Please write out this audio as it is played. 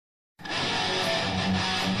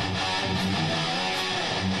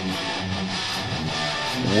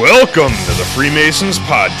Welcome to the Freemasons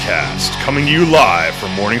Podcast, coming to you live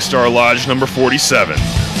from Morningstar Lodge number 47.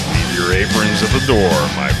 Leave your aprons at the door,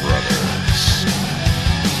 my brothers.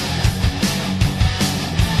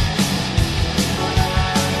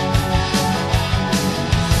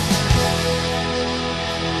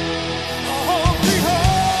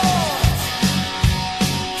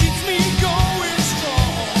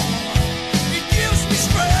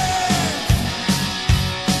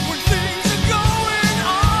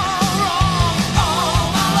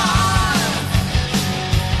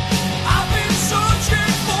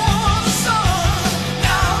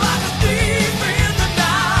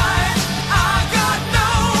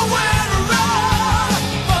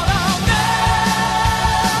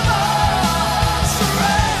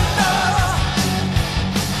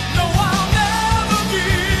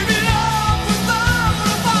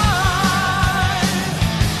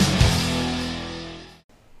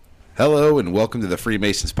 Hello and welcome to the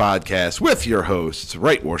Freemasons Podcast with your hosts,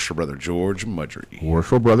 Right Worshipful Brother George Mudry.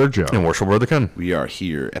 Worshipful Brother Joe. And Worshipful Brother Ken. We are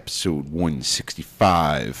here, episode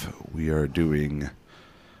 165. We are doing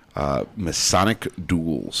Masonic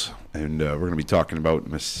Duels. And we're going to be talking about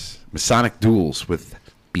Masonic Duels with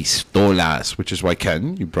pistolas, which is why,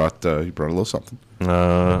 Ken, you brought a little something.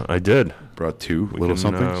 I did. Brought two little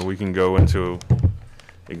somethings. We can go into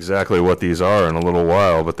exactly what these are in a little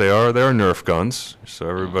while, but they are Nerf guns, so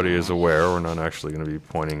everybody is aware. We're not actually going to be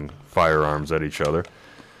pointing firearms at each other.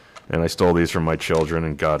 And I stole these from my children,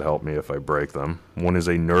 and God help me if I break them. One is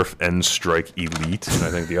a Nerf N-Strike Elite, and I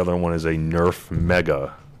think the other one is a Nerf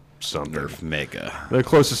Mega something. Nerf Mega. The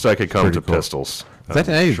closest I could come Pretty to cool. pistols.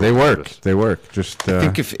 Hey, they work. They work. Just I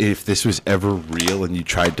think if this was ever real and you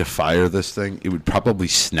tried to fire this thing, it would probably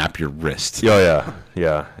snap your wrist. Oh,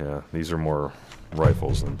 yeah. These are more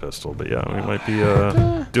rifles than pistol, but yeah, we might be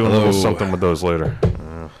doing a little something with those later.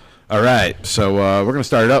 All right, so we're going to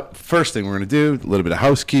start it up. First thing we're going to do, a little bit of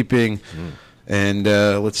housekeeping, and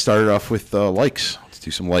let's start it off with likes. Let's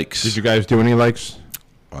do some likes. Did you guys do any likes?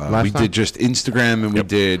 We did just Instagram, and we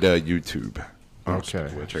did YouTube. Okay,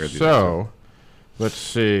 so let's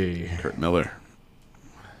see. Kurt Miller.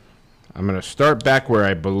 I'm going to start back where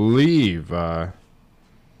I believe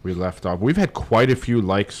we left off. We've had quite a few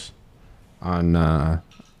likes on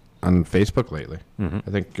Facebook lately. I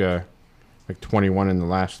think like 21 in the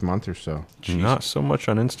last month or so. Not so much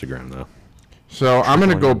on Instagram, though. So I'm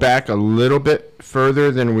going to go back a little bit further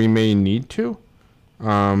than we may need to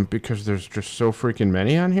because there's just so freaking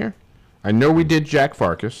many on here. I know we did Jack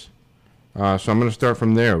Farkas, so I'm going to start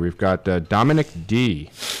from there. We've got Dominic D.,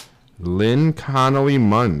 Lynn Connolly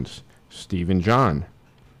Munns, Stephen John,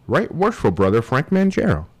 Right Worshipful Brother Frank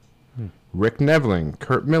Mangiero, Rick Nevling,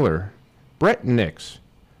 Kurt Miller, Brett Nix,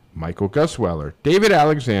 Michael Gusweller, David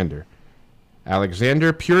Alexander,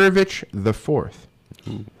 Alexander Purovich IV,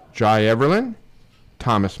 Jai Everlin,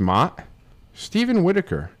 Thomas Mott, Stephen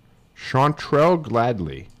Whitaker, Chantrell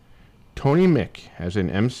Gladley, Tony Mick as an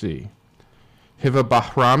MC, Hiva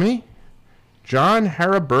Bahrami, John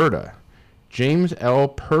Haraberta, James L.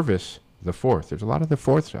 Purvis IV. There's a lot of the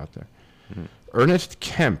fourths out there. Ernest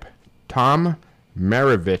Kemp, Tom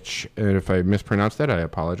Maravich, and if I mispronounced that, I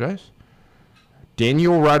apologize.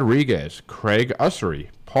 Daniel Rodriguez, Craig Ussery,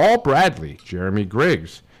 Paul Bradley, Jeremy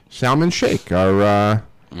Griggs, Salman Sheikh, our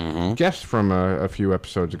guest from a few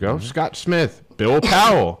episodes ago, Scott Smith, Bill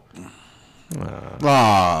Powell.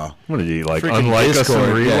 What did he like? Freaking Unlike us Discord,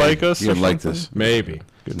 and re-like yeah, us? You would like this. Maybe.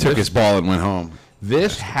 Took his ball and went home.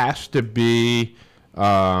 This has to be,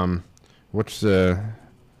 what do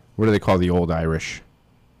they call the old Irish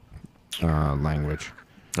language?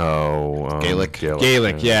 Gaelic.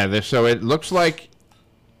 Gaelic, yeah. So it looks like,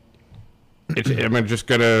 I'm just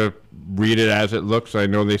going to read it as it looks. I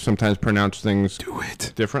know they sometimes pronounce things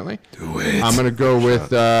differently. Do it. I'm going to go with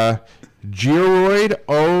Geroid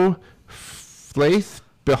O. Flaith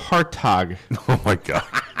Behartag. Oh, my God.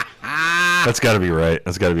 That's got to be right.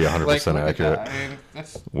 That's got to be 100% accurate.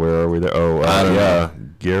 Where are we there? Oh, yeah.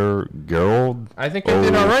 Gerald? I think I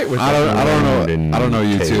did all right with that. I don't know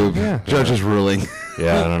YouTube. Yeah. Judge's ruling.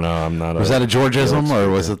 Yeah, I don't know. I'm not. Was that a Georgism or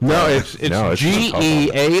was it? No, it's Gearoid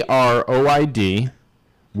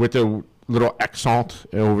with a little accent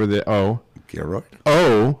over the O. Geroid?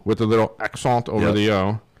 O with a little accent over the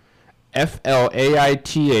O. FLAITH All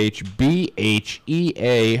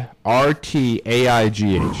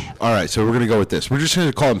right, so we're going to go with this. We're just going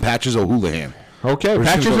to call him Patches O'Houlihan. Okay,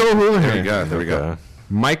 Patches O'Houlihan. There we go.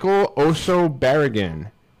 Michael Oso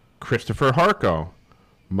Barragan, Christopher Harko,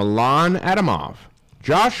 Milan Adamov,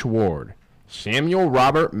 Josh Ward, Samuel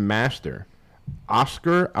Robert Master,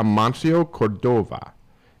 Oscar Amancio Cordova,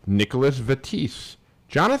 Nicholas Vatis,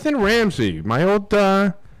 Jonathan Ramsey, my old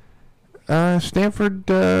Stanford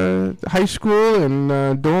High School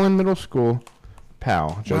and Dolan Middle School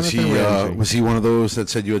pal. Jonathan Ramsey. Was he one of those that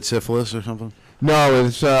said you had syphilis or something? No,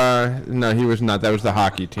 it's no, he was not. That was the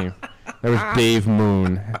hockey team. That was Dave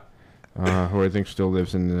Moon, who I think still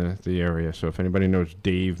lives in the area. So if anybody knows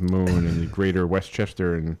Dave Moon in the greater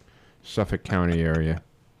Westchester and Suffolk County area,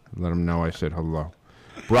 let him know I said hello.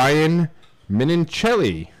 Brian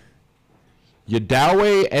Minincelli,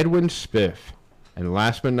 Yadawe Edwin Spiff, and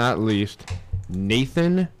last but not least,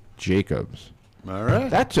 Nathan Jacobs. All right.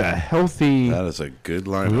 That's a healthy That is a good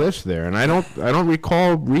lineup. list there, and I don't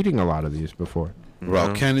recall reading a lot of these before.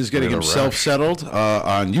 Well, Ken is getting himself settled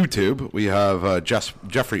on YouTube. We have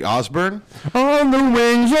Jeffrey Osborne. On the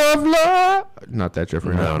wings of love. Not that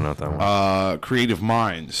Jeffrey. No, not that one. Creative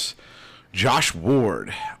Minds. Josh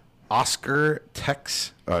Ward. Oscar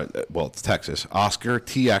Tex. It's Texas. Oscar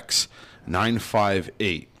TX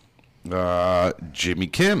 958. Jimmy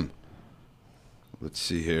Kim. Let's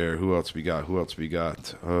see here. Who else we got?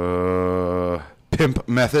 Pimp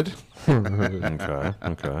Method. Okay. I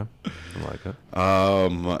like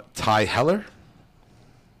it. Ty Heller.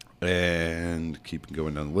 And keep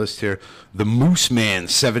going down the list here. The Moose Man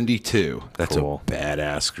 72. That's Cool. a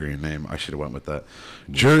badass screen name. I should have went with that.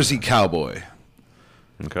 Jersey Cowboy.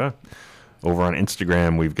 Okay. Over on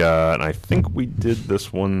Instagram, we've got, I think we did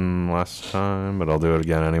this one last time, but I'll do it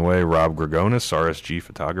again anyway. Rob Gregonis, RSG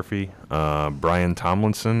Photography, Brian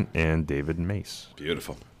Tomlinson, and David Mace.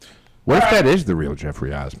 Beautiful. What if that is the real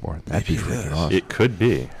Jeffrey Osborne? That'd be freaking awesome. It could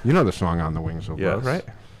be. You know the song "On the Wings of Love," Yes. right?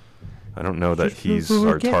 I don't know that he's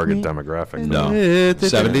our target demographic. No. though.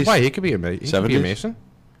 70s? Why? He could be a Mason.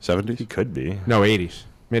 70s? He could be. No, 80s,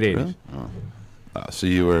 mid 80s. Really? So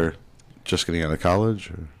you were just getting out of college?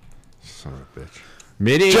 Or? Son of a bitch.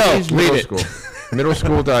 Mid 80s, Joe, middle read it. school, middle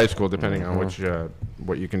school to high school, depending on which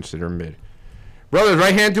what you consider mid. Brothers,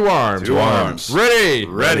 right hand to arms. To arms. Ready.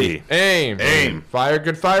 Ready. Aim. Aim. Fire,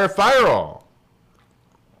 good fire, fire all.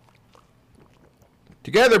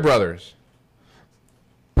 Together, brothers.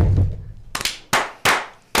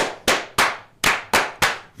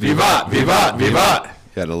 Vivat, vivat, vivat.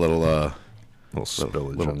 He had a little, Little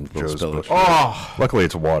spillage little on Joe's spillage. book. Oh, Luckily,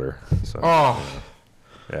 it's water. So,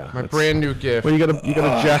 yeah. my it's- brand new gift. Well, you got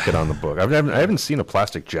a jacket on the book. I haven't seen a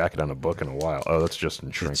plastic jacket on a book in a while. Oh, that's just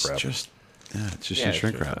in shrink it's wrap. just Yeah, in it's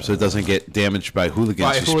shrink just, wrap, so it doesn't get damaged by hooligans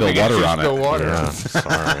By who spill hooligans water who on spill it. water. Yeah,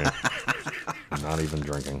 sorry. I'm not even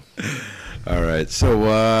drinking. All right, so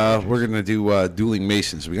we're gonna do dueling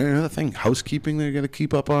masons. We got another thing, housekeeping that you got to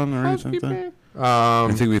keep up on, or anything like that?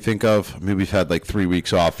 Anything we think of? Maybe we've had like 3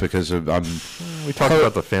 weeks off because of We talked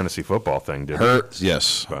about the fantasy football thing, didn't we? hurt.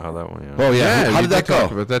 Yes. About how that went. Yeah. Oh yeah. How we did that talk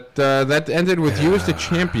go? about that that ended with you as the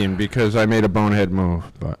champion because I made a bonehead move,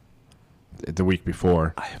 but the week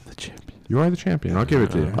before. I am the champion. You are the champion. I'll give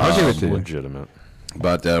it to you. I'll give it to you. Legitimate.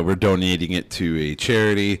 But we're donating it to a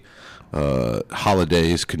charity. Holiday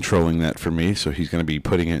is controlling that for me, so he's going to be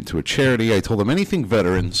putting it into a charity. I told him anything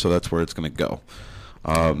veteran, so that's where it's going to go.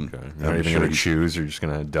 Okay. You're not even going to choose. You're just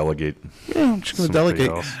going to delegate. Yeah, I'm just going to delegate.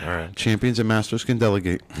 Else. All right. Champions and masters can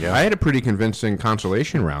delegate. Yeah. I had a pretty convincing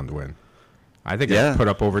consolation round win. I think I put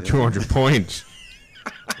up over 200 points.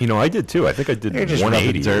 You know, I did too. I think I did You're just 180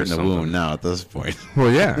 rubbing dirt or in the something. wound now at this point.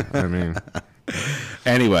 Well, yeah. I mean,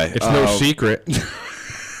 Anyway, it's no secret.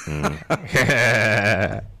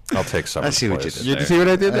 I'll take some. I see what you did. You see what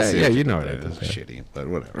I did I there? see Yeah, what you you know what I did. did It was there. shitty, but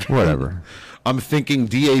whatever. Whatever. I'm thinking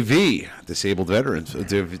DAV, disabled veterans,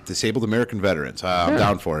 disabled American veterans. I'm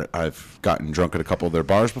down for it. I've gotten drunk at a couple of their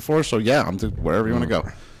bars before, so yeah, I'm wherever you want to go.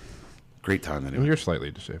 Great time And anyway. you're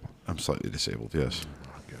slightly disabled. I'm slightly disabled. Yes,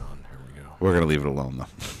 Oh, God, here we go. we're gonna leave it alone though.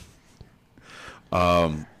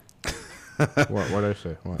 What did I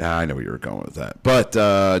say? What? Yeah, I know where you were going with that.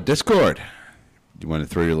 But Discord. You want to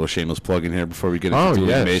throw your little shameless plug in here before we get into Oh, dueling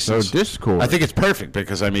yes. Masons? So Discord. I think it's perfect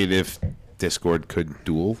because I mean, if Discord could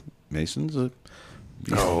duel Masons,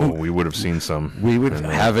 Oh, we would have seen some. we would in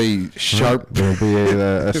there. have a sharp. There'll be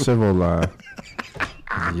a civil.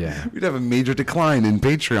 Yeah. We'd have a major decline in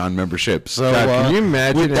Patreon membership. So, God, can you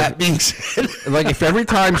imagine with if- that being said, Like if every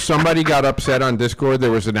time somebody got upset on Discord,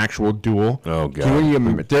 there was an actual duel. Oh, God. Can we we'd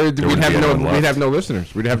wouldn't have be no anyone left. we'd have no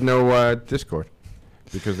listeners. We'd have no Discord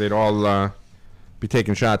because they'd all be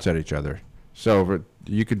taking shots at each other. So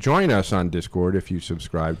you could join us on Discord if you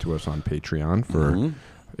subscribe to us on Patreon for.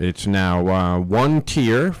 It's now one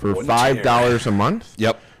tier for $5 a month.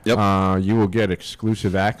 Yep. You will get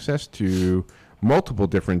exclusive access to multiple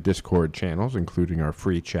different Discord channels, including our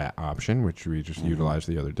free chat option, which we just utilized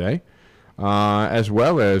the other day, as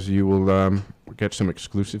well as you will get some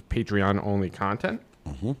exclusive Patreon-only content.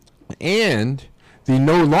 And the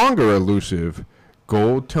no longer elusive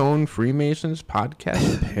Gold Tone Freemasons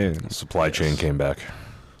podcast pin. Supply chain came back.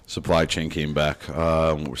 Supply chain came back.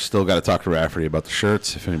 We're still got to talk to Rafferty about the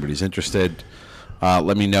shirts. If anybody's interested,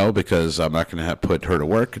 let me know, because I'm not going to put her to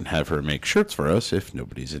work and have her make shirts for us if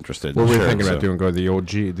nobody's interested. What in were we shirts, thinking about doing? Go the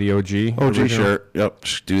OG OG original? shirt. Yep,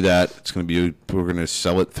 just do that. It's going to be, we're going to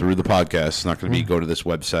sell it through the podcast. It's not going to be go to this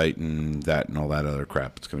website and that and all that other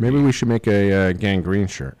crap. It's going to Maybe we should make a gangrene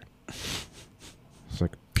shirt. It's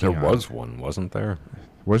like There peon. was one, wasn't there?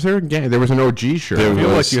 Was there a gang? There was an OG shirt. There I feel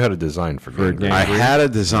was- like you had a design for For gangrene. I gangrene. had a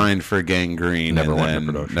design for gangrene Never and went into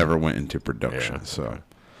then production. never went into production. Yeah, So,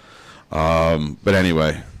 but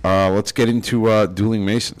anyway, let's get into dueling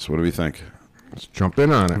Masons. What do we think? Let's jump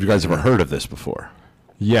in on Have it. you guys ever heard of this before?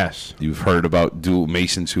 Yes. You've heard about dual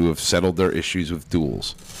Masons who have settled their issues with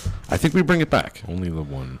duels. I think we bring it back. Only the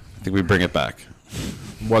one. I think we bring it back.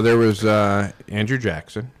 Well, there was Andrew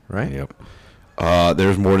Jackson, right? Yep.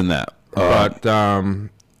 There's more than that. But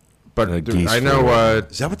geese I know. flew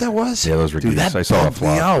Is that what that was? Yeah, those were Dude, geese. that I saw a bugged me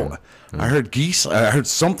flock. out. I heard geese. I heard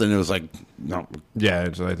something. It was like, no. yeah,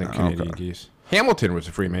 it's I think Canadian Okay. geese. Hamilton was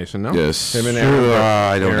a Freemason, no? Yes. Him and Sure, Aaron Burr.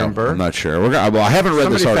 I don't Aaron know. Burr? I'm not sure. Well, I haven't read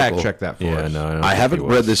Somebody this article. fact check that for Yeah, us. no, I don't I think haven't he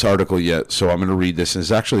read was. this article yet, so I'm going to read this. And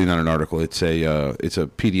it's actually not an article. It's a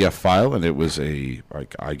PDF file, and it was I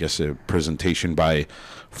guess a presentation by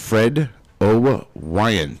Fred O.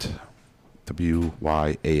 Wyant,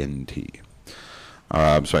 W-Y-A-N-T.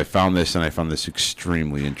 So I found this, and I found this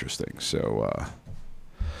extremely interesting. So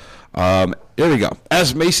here we go.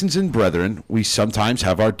 As Masons and brethren, we sometimes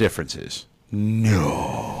have our differences.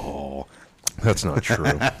 No. That's not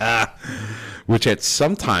true. Which at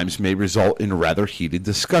sometimes may result in rather heated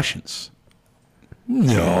discussions.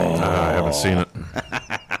 I haven't seen it.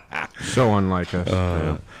 So unlike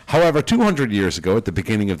us. However, 200 years ago, at the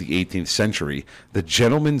beginning of the 18th century, the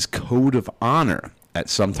gentleman's code of honor at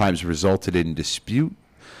sometimes resulted in dispute,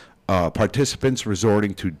 participants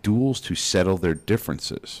resorting to duels to settle their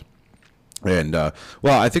differences. And,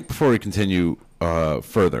 well, I think before we continue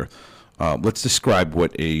further, let's describe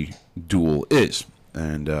what a duel is.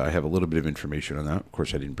 And I have a little bit of information on that. Of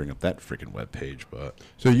course, I didn't bring up that freaking webpage, but...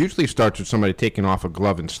 So it usually starts with somebody taking off a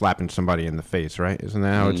glove and slapping somebody in the face, right? Isn't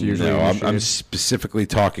that how it's usually No, I'm initiated? specifically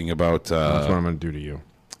talking about... That's what I'm going to do to you.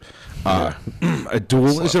 A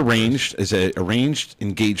duel is an arranged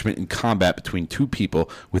engagement in combat between two people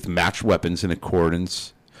with matched weapons in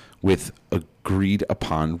accordance with agreed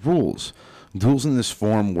upon rules. Duels in this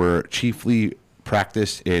form were chiefly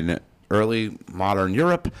practiced in early modern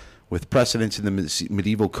Europe, with precedence in the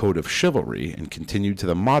medieval code of chivalry, and continued to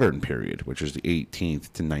the modern period, which is the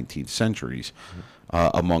 18th to 19th centuries,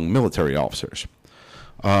 among military officers.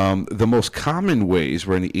 The most common ways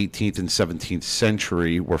were in the 18th and 17th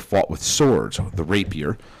century were fought with swords, the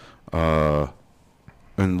rapier,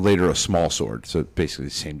 and later a small sword. So basically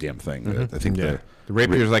the same damn thing. I think Yeah. The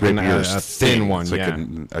rapier is like rapier is a thin one, It's like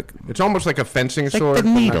yeah. It's almost like a fencing sword. the but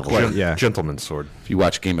not needle. quite, yeah. Gentleman's sword. if you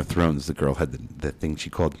watch Game of Thrones, the girl had the thing she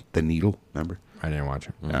called the needle, remember? I didn't watch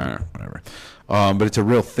it. Whatever. But it's a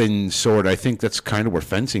real thin sword. I think that's kind of where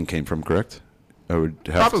fencing came from, correct? I would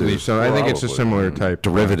have Probably to, so. I think it's a Probably. similar type.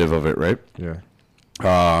 derivative of it, right? Yeah.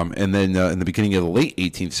 And then in the beginning of the late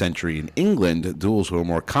 18th century in England, duels were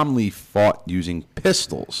more commonly fought using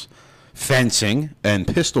pistols. Fencing and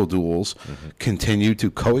pistol duels continued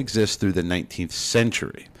to coexist through the 19th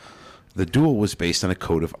century. The duel was based on a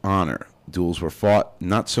code of honor. Duels were fought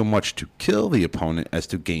not so much to kill the opponent as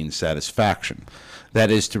to gain satisfaction.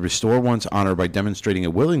 That is, to restore one's honor by demonstrating a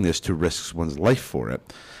willingness to risk one's life for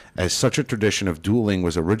it. As such a tradition of dueling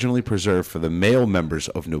was originally preserved for the male members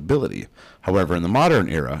of nobility. However, in the modern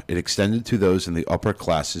era, it extended to those in the upper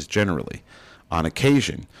classes generally. On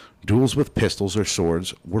occasion, duels with pistols or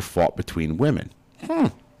swords were fought between women.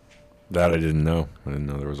 That I didn't know. I didn't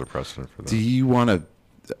know there was a precedent for that. Do you want to...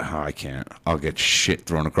 Oh, I can't. I'll get shit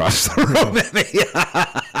thrown across the room at me.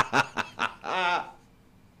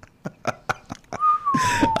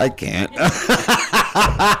 I can't.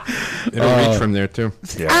 It'll reach from there, too.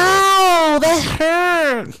 Yeah. Ow, that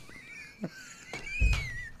hurt.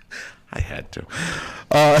 I had to.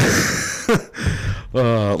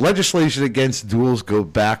 Legislation against duels go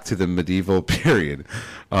back to the medieval period.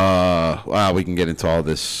 Wow, we can get into all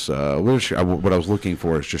this. What I was looking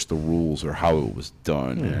for is just the rules or how it was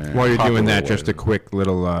done. Yeah. While you're doing that, Popular just a quick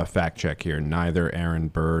little fact check here. Neither Aaron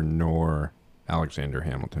Burr nor Alexander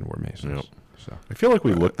Hamilton were Masons. Yep. So I feel like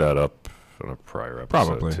we looked that up on a prior episode,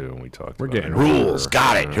 Probably. too, and we talked We're about getting it. Rules,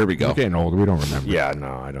 got it. Here we go. we're getting old. We don't remember. Yeah,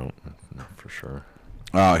 no, I don't. No, for sure.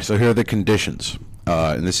 So here are the conditions.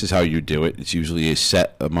 and this is how you do it. It's usually a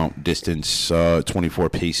set amount distance, 24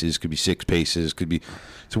 paces, could be 6 paces, could be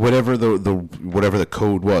so whatever the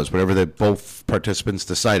code was, whatever that both participants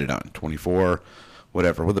decided on, 24,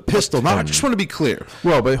 whatever. With a pistol, now I just want to be clear.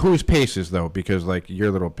 Well, but whose paces though? Because like your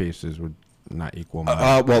little paces would not equal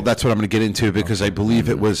mine. Well, that's what I'm going to get into because I believe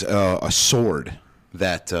it was a sword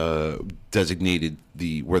that designated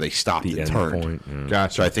where they stopped and turned. Point, yeah.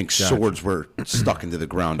 Gotcha. So I think swords were stuck into the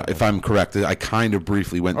ground. If I'm correct, I kind of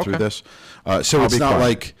briefly went through this. So it's not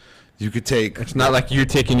like you could take. It's not like you're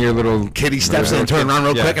taking your little kitty steps and turn around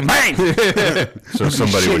real quick and bang. So if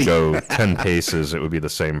somebody would go 10 paces, it would be the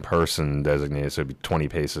same person designated. So it'd be 20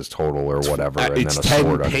 paces total or whatever. And It's then a 10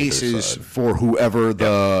 sword paces for whoever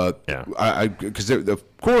the. Because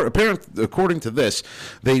according to this,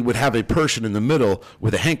 they would have a person in the middle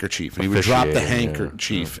with a handkerchief, and he would drop the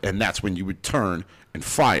handkerchief, and that's when you would turn and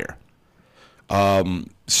fire.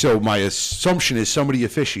 So my assumption is somebody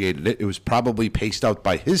officiated it. It was probably paced out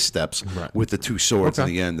by his steps with the two swords in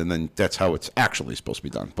the end, and then that's how it's actually supposed to be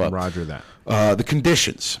done. But Roger that. The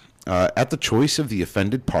conditions. At the choice of the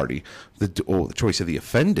offended party, the choice of the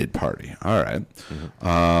offended party. All right.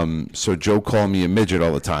 So Joe called me a midget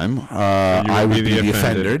all the time. I would be the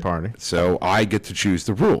offended party. So I get to choose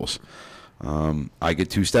the rules. I get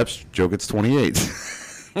 2 steps. Joe gets 28.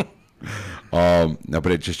 No,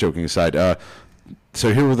 but just joking aside.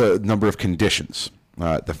 So here were the number of conditions.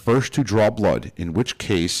 The first to draw blood, in which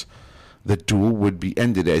case the duel would be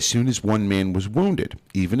ended as soon as one man was wounded,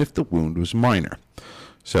 even if the wound was minor.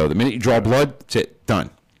 So the minute you draw blood, that's it,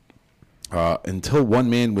 done. Until one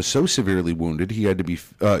man was so severely wounded, he had to be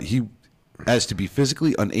to be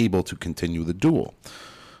physically unable to continue the duel.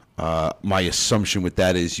 My assumption with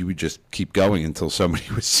that is you would just keep going until somebody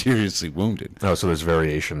was seriously wounded. Oh, so there's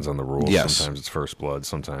variations on the rules. Yes. Sometimes it's first blood.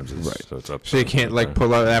 Sometimes it's so it's up. So you can't like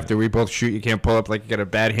pull up after we both shoot. You can't pull up like you got a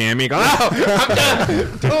bad hammy. Go, oh, I'm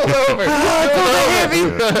done. Pull over.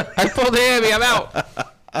 I pulled the hammy. I'm out.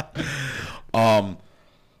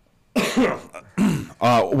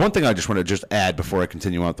 One thing I just want to just add before I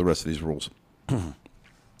continue on with the rest of these rules.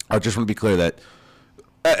 I just want to be clear that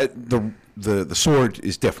the sword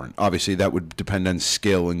is different. Obviously, that would depend on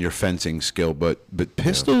skill and your fencing skill. But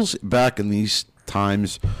pistols back in these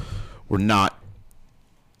times were not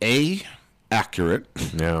accurate,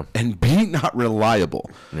 and B, not reliable.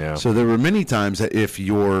 Yeah. So there were many times that if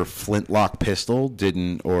your flintlock pistol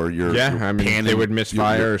didn't, or your cannon, they would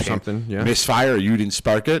misfire or something. Yeah, misfire, or you didn't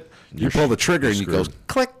spark it. You pull the trigger and it goes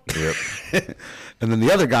click. Yep. And then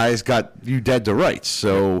the other guys got you dead to rights.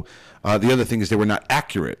 So the other thing is they were not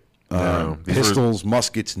accurate. Pistols,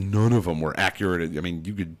 muskets, none of them were accurate. I mean,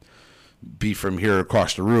 you could be from here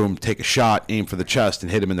across the room, take a shot, aim for the chest,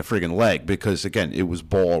 and hit him in the friggin' leg because, again, it was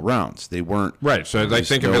ball rounds. They weren't... Right, so like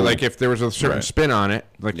think of it like if there was a certain spin on it,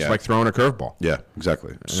 like it's like throwing a curveball. Yeah,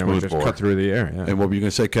 exactly. And it would just cut through the air. Yeah. And what were you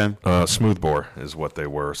going to say, Ken? Smooth bore is what they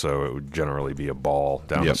were, so it would generally be a ball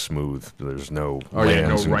down the smooth. There's no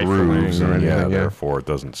lands and grooves, or anything, therefore it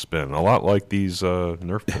doesn't spin. A lot like these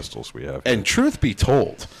Nerf pistols we have. And truth be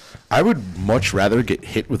told, I would much rather get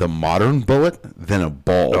hit with a modern bullet than a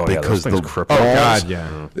ball because the balls,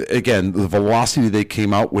 again, the velocity they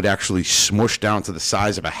came out would actually smush down to the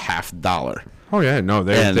size of a $50. Oh yeah, no,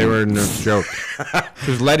 they were no joke.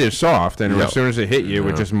 Because lead is soft, and as soon as it hit you, it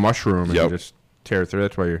would just mushroom and just tear through.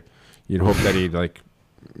 That's why you'd hope that he'd like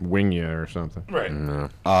wing you or something. Right. No.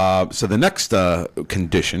 So the next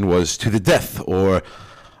condition was to the death or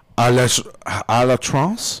à la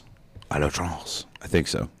trance. I think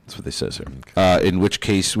so. That's what they says here. Okay. In which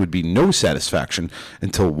case would be no satisfaction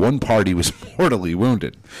until one party was mortally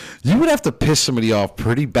wounded. You would have to piss somebody off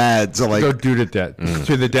pretty bad to like go do to death.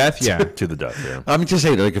 To the death, yeah. To the death, yeah. I'm just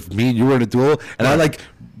saying, like if me and you were in a duel and I like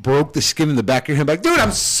broke the skin in the back of your head, like, dude,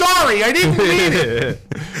 I'm sorry, I didn't mean it.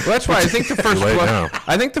 Well, that's why I think the first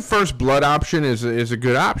I think the first blood option is a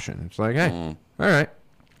good option. It's like, hey, all right,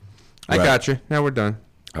 I got you. Now we're done.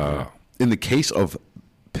 In the case of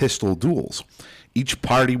pistol duels, each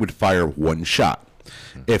party would fire one shot.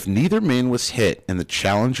 If neither man was hit and the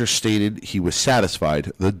challenger stated he was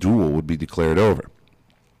satisfied, the duel would be declared over.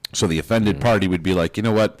 So the offended party would be like, you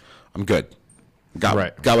know what, I'm good. Got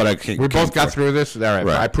what I came. We both got through this. All right,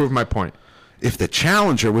 I proved my point. If the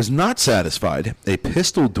challenger was not satisfied, a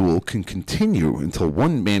pistol duel can continue until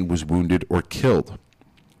one man was wounded or killed.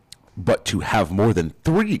 But to have more than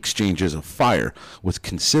 3 exchanges of fire was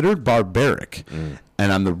considered barbaric,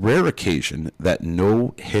 and on the rare occasion that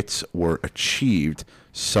no hits were achieved,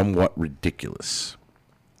 somewhat ridiculous.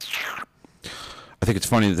 I think it's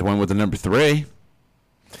funny that they went with the number 3.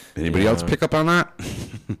 Anybody else pick up on that?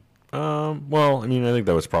 Well, I mean, I think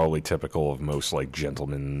that was probably typical of most like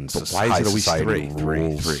gentlemen's But why is high it always society three?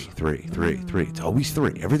 rules. Three. It's always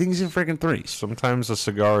three. Everything's in freaking threes. Sometimes a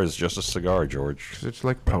cigar is just a cigar, George. 'Cause it's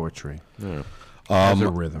like poetry. Yeah. Has a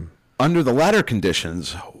rhythm. Under the latter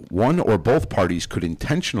conditions, one or both parties could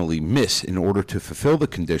intentionally miss in order to fulfill the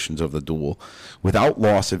conditions of the duel without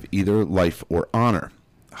loss of either life or honor.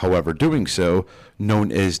 However, doing so,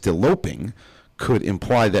 known as deloping, could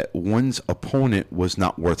imply that one's opponent was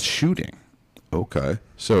not worth shooting. Okay.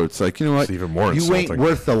 So it's like, you know what? It's even more you ain't insulting.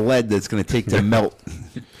 worth the lead that's going to take to melt.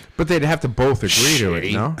 But they'd have to both agree to it,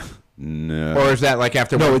 Shitty. no? No. Or is that like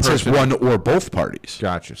after No, one it says person? one or both parties.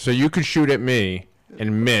 Gotcha. So you could shoot at me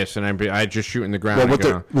and miss, and I just shoot in the ground.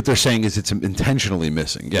 Well, and what they're saying is it's intentionally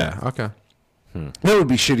missing. Yeah. Okay. That would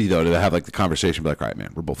be shitty though to have like the conversation, be like, all right, man,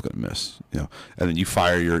 we're both gonna miss, you know, and then you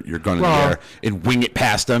fire your gun in the air and wing it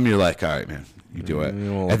past them. You're like, all right, man, you do it,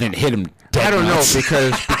 and then hit him. I don't know nuts.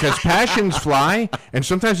 because passions fly, and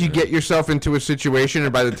sometimes you get yourself into a situation,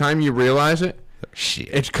 and by the time you realize it, Shit.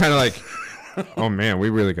 it's kind of like, oh man, we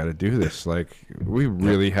really got to do this. Like we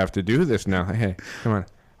really have to do this now. Hey, come on,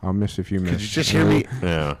 I'll miss if you miss. Could you just hear me?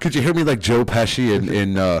 Yeah. Could you hear me like Joe Pesci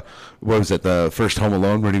in what was that, the first Home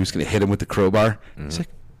Alone, when he was gonna hit him with the crowbar? It's like,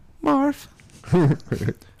 Marv.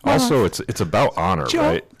 Also, it's about honor, Joe.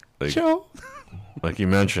 right? Like, Joe. like you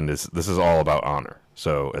mentioned, this is all about honor.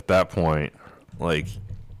 So at that point, like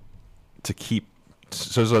to keep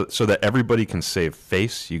so that everybody can save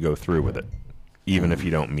face, you go through with it, even if you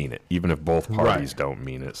don't mean it, even if both parties don't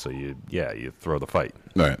mean it. So you throw the fight.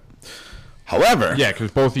 Right. However, Yeah,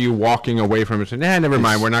 because both of you walking away from it saying, nah, never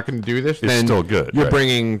mind, we're not going to do this. Then still good, You're right.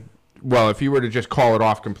 bringing, well, if you were to just call it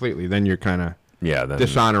off completely, then you're kind of Then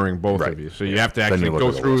dishonoring both right. of you. So Yeah. you have to Then actually you look go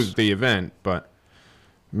at the through list. the event, but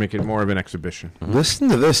make it more of an exhibition. listen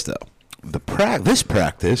to this though. This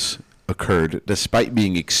practice occurred despite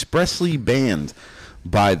being expressly banned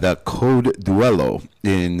by the Code Duello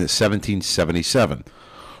in 1777.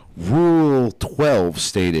 Rule 12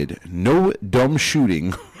 stated, "No dumb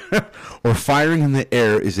shooting or firing in the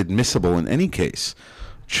air is admissible in any case.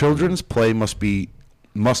 Children's play must be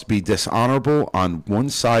dishonorable on one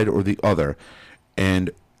side or the other, and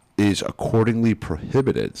is accordingly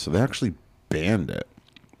prohibited." So they actually banned it.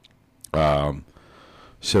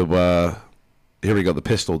 So here we go, the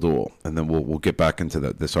pistol duel, and then we'll get back into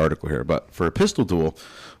this article here. But for a pistol duel,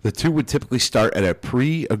 the two would typically start at a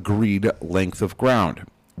pre-agreed length of ground,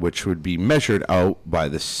 which would be measured out by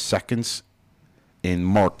the seconds and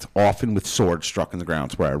marked often with swords struck in the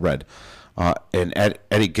ground. That's where I read. And at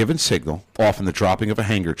a given signal, often the dropping of a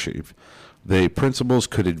handkerchief, the principals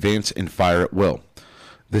could advance and fire at will.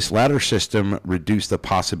 This latter system reduced the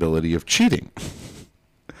possibility of cheating.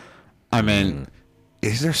 I mean,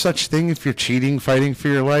 is there such thing if you're cheating, fighting for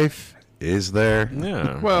your life? Is there?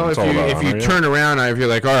 Yeah. Well, it's if all you about honor, yeah. turn around and if you're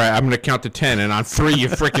like, all right, I'm going to count to 10, and on 3 you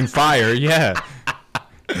freaking fire, yeah.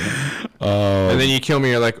 And then you kill me,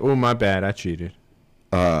 you're like, oh, my bad, I cheated.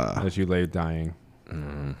 As you lay dying.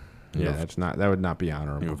 Yeah, that would not be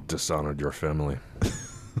honorable. You've dishonored your family.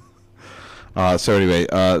 So anyway,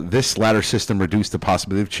 this latter system reduced the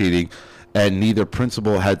possibility of cheating, and neither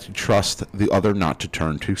principal had to trust the other not to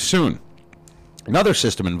turn too soon. Another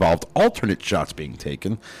system involved alternate shots being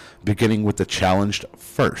taken, beginning with the challenged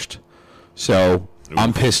first. So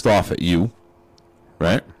I'm pissed off at you,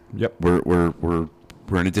 right? Yep. We're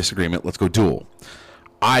in a disagreement. Let's go duel.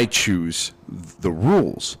 I choose the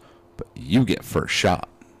rules, but you get first shot.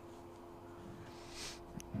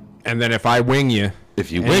 And then if I wing you,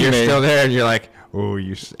 If you and wing you're me, still there, and you're like, oh,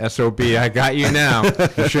 you SOB, I got you now.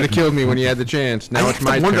 You should have killed me when you had the chance. Now I it's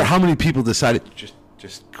my wonder turn. how many people decided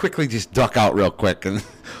just quickly duck out real quick and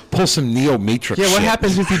pull some Neo Matrix. Yeah, what shit.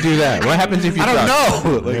 happens if you do that? What happens if you I don't duck?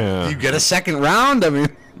 know. Like, Yeah. you get a second round. I mean,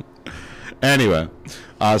 anyway,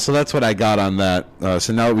 so that's what I got on that.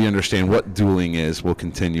 So now that we understand what dueling is, we'll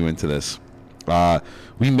continue into this.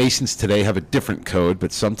 We Masons today have a different code,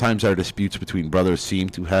 but sometimes our disputes between brothers seem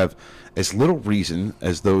to have as little reason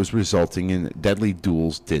as those resulting in deadly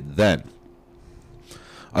duels did then.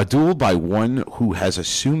 A duel by one who has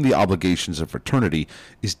assumed the obligations of fraternity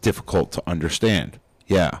is difficult to understand.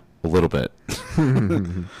 Yeah, a little bit.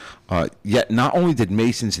 Yet not only did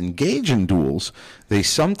Masons engage in duels, they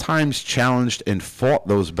sometimes challenged and fought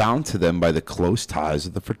those bound to them by the close ties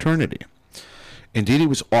of the fraternity. Indeed, it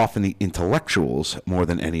was often the intellectuals, more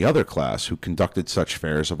than any other class, who conducted such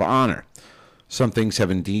fairs of honor. Some things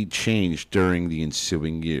have indeed changed during the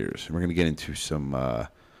ensuing years. And we're going to get into some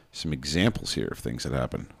examples here of things that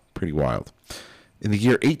happened. Pretty wild. In the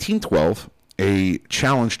year 1812, a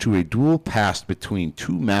challenge to a duel passed between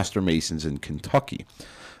two master masons in Kentucky.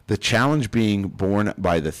 the challenge being borne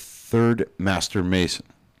by the third Master Mason.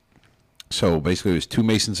 So basically, it was 2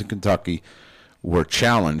 Masons in Kentucky were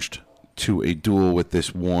challenged to a duel with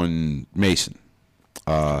this one Mason.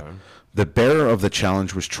 The bearer of the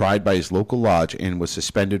challenge was tried by his local lodge and was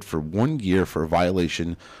suspended for 1 year for a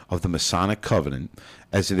violation of the Masonic covenant,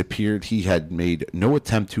 as it appeared he had made no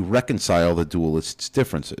attempt to reconcile the duelists'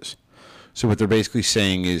 differences. So what they're basically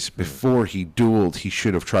saying is, before he dueled, he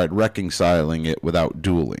should have tried reconciling it without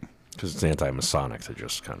dueling. Because it's anti-Masonic to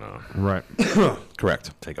just kind of Right.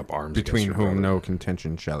 Correct. take up arms Between against your whom brother. no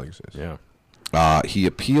contention shall exist. Yeah. He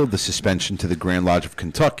appealed the suspension to the Grand Lodge of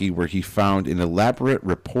Kentucky, where he found an elaborate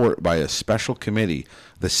report by a special committee.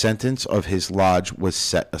 The sentence of his lodge was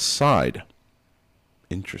set aside.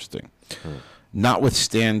 Interesting.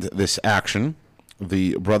 Notwithstand this action,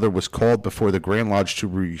 the brother was called before the Grand Lodge to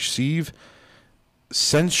receive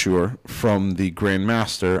censure from the Grand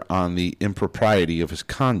Master on the impropriety of his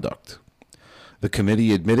conduct. The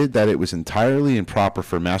committee admitted that it was entirely improper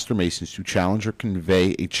for Master Masons to challenge or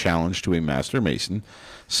convey a challenge to a Master Mason,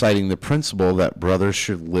 citing the principle that brothers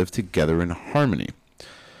should live together in harmony.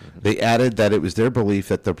 They added that it was their belief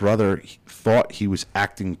that the brother thought he was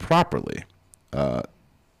acting properly.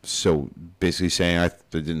 So basically saying, I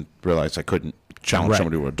didn't realize I couldn't challenge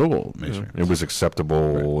somebody to a duel. It was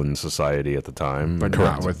acceptable in society at the time. But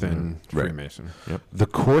not within Freemason. Yep. The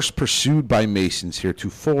course pursued by Masons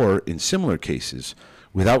heretofore in similar cases,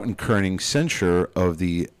 without incurring censure of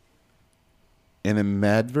the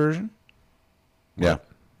animadversion, yeah,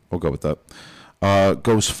 we'll go with that,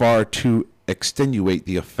 goes far to extenuate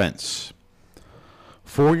the offense.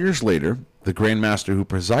 4 years later, the Grand Master who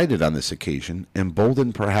presided on this occasion,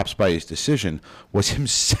 emboldened perhaps by his decision, was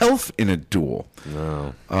himself in a duel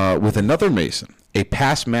with another Mason, a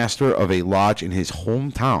past master of a lodge in his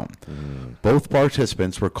hometown. Both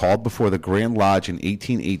participants were called before the Grand Lodge in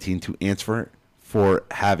 1818 to answer for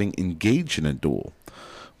having engaged in a duel.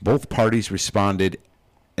 Both parties responded,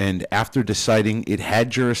 and after deciding it had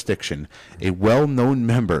jurisdiction, a well-known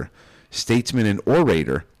member, statesman and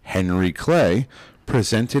orator, Henry Clay,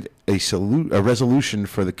 presented a resolution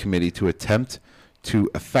for the committee to attempt to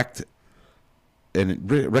effect a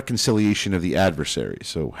reconciliation of the adversaries.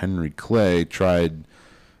 So Henry Clay tried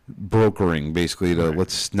brokering, basically, to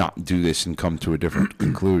let's not do this and come to a different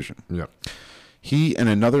conclusion. Yeah. He and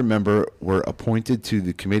another member were appointed to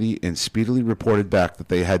the committee and speedily reported back that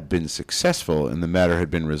they had been successful and the matter had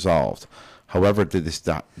been resolved. However, this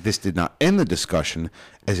did not end the discussion,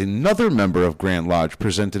 as another member of Grand Lodge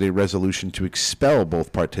presented a resolution to expel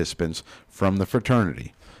both participants from the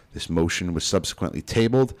fraternity. This motion was subsequently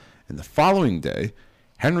tabled, and the following day,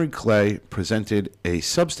 Henry Clay presented a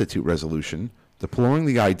substitute resolution deploring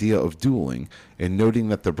the idea of dueling and noting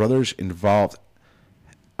that the brothers involved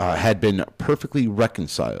had been perfectly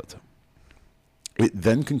reconciled. It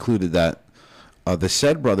then concluded that the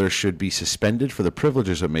said brothers should be suspended for the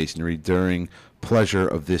privileges of Masonry during pleasure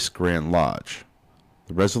of this Grand Lodge.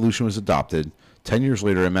 The resolution was adopted. 10 years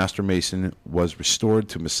later, a Master Mason was restored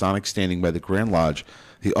to Masonic standing by the Grand Lodge.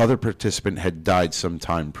 The other participant had died some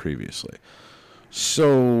time previously.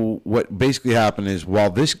 So what basically happened is, while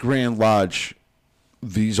this Grand Lodge,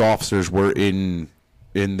 these officers were in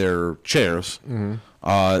their chairs,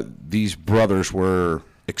 these brothers were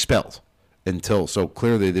expelled. So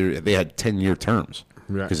clearly they had 10-year terms.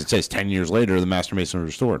 Because it says 10 years later, the Master Mason was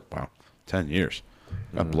restored. Wow, 10 years.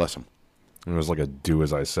 God bless them. It was like a do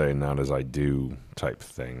as I say, not as I do type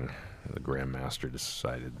thing. The Grand Master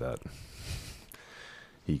decided that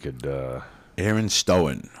he could... Aaron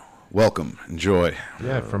Stowen, welcome. Enjoy.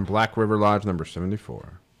 Yeah, from Black River Lodge number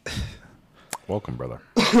 74. Welcome, brother.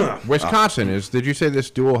 Wisconsin is... Did you say this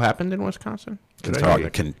duel happened in Wisconsin?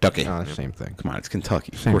 Kentucky. Oh, same thing. Come on, it's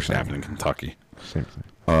Kentucky. Same Of course it thing. happened in Kentucky. Same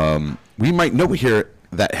thing. We might note here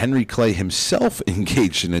that Henry Clay himself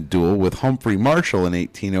engaged in a duel with Humphrey Marshall in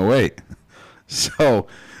 1808. So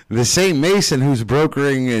the same Mason who's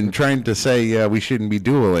brokering and trying to say we shouldn't be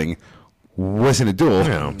dueling wasn't a duel.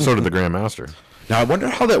 Yeah, so did the Grand Master. Now, I wonder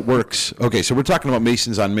how that works. Okay, so we're talking about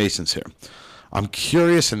Masons on Masons here. I'm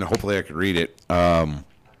curious, and hopefully I can read it.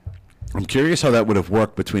 I'm curious how that would have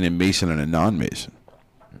worked between a Mason and a non-Mason.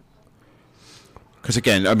 Because,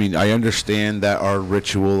 again, I mean, I understand that our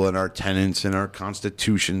ritual and our tenets and our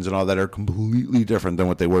constitutions and all that are completely different than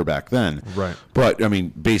what they were back then. Right. But, I mean,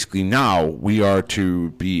 basically now we are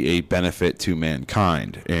to be a benefit to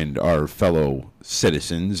mankind and our fellow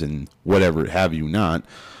citizens and whatever have you not.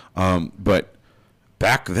 But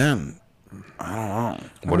back then,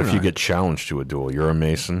 What if you get challenged to a duel? You're a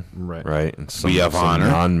Mason, Right. Right? And some have honor.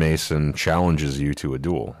 non-Mason challenges you to a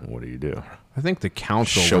duel. What do? I think the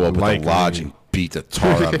council Show would up at the lodge likely- and beat the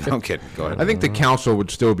tar out of them. I'm kidding. Go ahead. I think the council would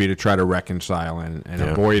still be to try to reconcile and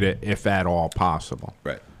avoid it if at all possible.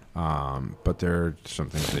 Right. But there are some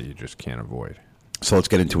things that you just can't avoid. So let's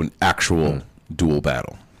get into an actual duel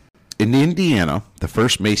battle. In Indiana, the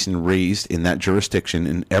first Mason raised in that jurisdiction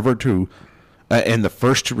and the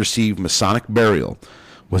first to receive Masonic burial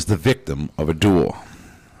was the victim of a duel.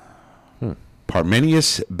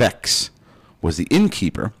 Parmenius Bex was the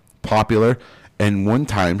innkeeper, popular, and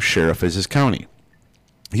one-time sheriff of his county.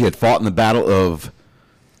 He had fought in the Battle of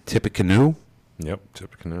Tippecanoe Yep,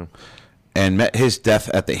 Tippecanoe. and met his death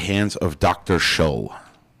at the hands of Dr. Shull.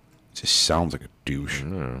 Just sounds like a douche.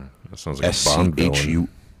 No, that sounds like a Bond villain.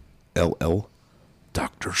 Schull.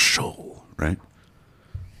 Dr. Shull, right?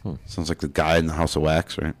 Sounds like the guy in the House of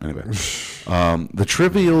Wax, right? Anyway. The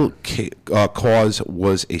trivial cause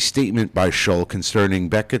was a statement by Shull concerning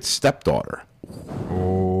Beckett's stepdaughter.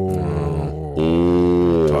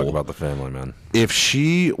 Talk about the family, man. If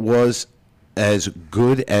she was as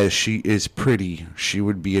good as she is pretty, she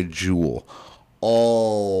would be a jewel.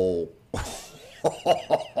 Oh.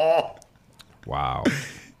 Wow.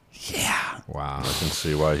 Yeah. Wow. I can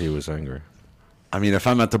see why he was angry. I mean, if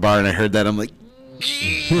I'm at the bar and I heard that, I'm like...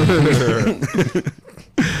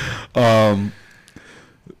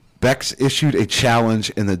 Bex issued a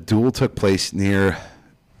challenge, and the duel took place near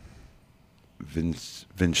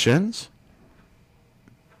Vincennes,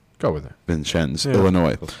 Go with it.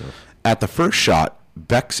 Illinois. At the first shot,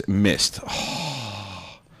 Bex missed.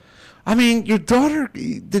 I mean, your daughter,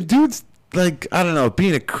 the dude's like, I don't know,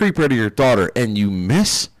 being a creeper to your daughter, and you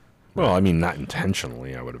miss? Well, I mean, not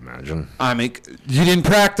intentionally, I would imagine. I mean, you didn't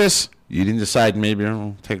practice? You didn't decide maybe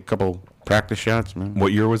I'll take a couple practice shots, man?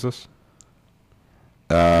 What year was this?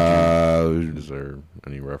 Is there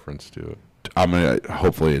any reference to it? I'm gonna.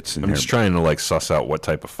 Hopefully, it's in I'm here. just trying to like suss out what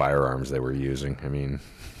type of firearms they were using. I mean,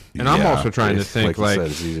 And I'm Yeah. also trying to think, like you like,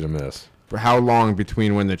 said, it's easy to miss. for how long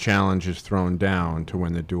between when the challenge is thrown down to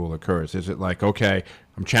when the duel occurs? Is it like, okay,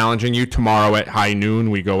 I'm challenging you tomorrow at high noon,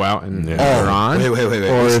 we go out and we're on? wait. Or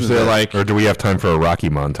Listen is to there that. like, Or do we have time for a Rocky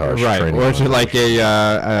montage? right, training or is it montage? like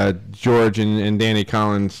a George and Danny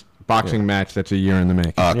Collins boxing match that's a year in the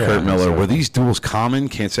making? Yeah, Kurt Miller. exactly. Were these duels common?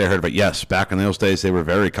 Can't say I heard about. Yes, back in those days, they were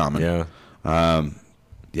very common. Yeah.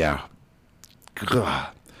 Yeah. Ugh.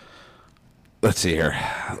 Let's see here.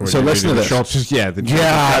 Or So maybe listen to the this. Schultz's, yeah, the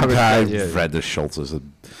Yeah, Schultz's- I've read the Schultz's.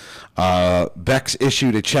 Bex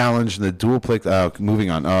issued a challenge in the duel play. Moving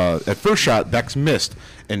on. At first shot, Bex missed,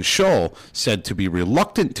 and Scholl, said to be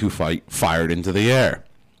reluctant to fight, fired into the air.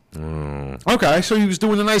 Okay, so he was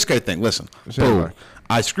doing the nice guy thing. Listen, boom. like-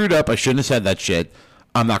 I screwed up. I shouldn't have said that shit.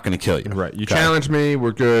 I'm not going to kill you. Right, you Okay. challenged me,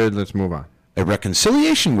 we're good, let's move on. A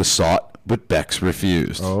reconciliation was sought, but Bex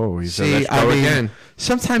refused. Oh, he said, "Let's go again."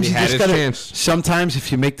 Sometimes He you had just his gotta. chance. Sometimes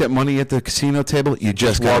if you make that money at the casino table, you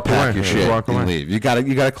just gotta walk pack away. your Just shit walk and away. leave. You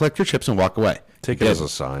gotta collect your chips and walk away. Take it as a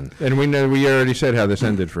sign. And we know we already said how this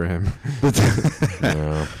ended for him.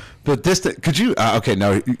 Yeah. But this, could you? Okay,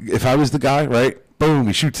 now if I was the guy, right? Boom,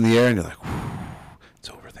 he shoots in the air, and you're like, "Whew, it's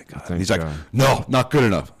over, thank God." Thank He's like, God. "No, not good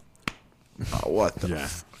enough." Oh, what the? Yeah.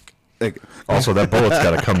 Like, Also, that bullet's got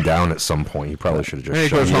to come down at some point. He probably should have And he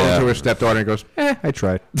just goes shot. Yeah. home to his stepdaughter and goes, I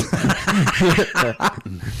tried.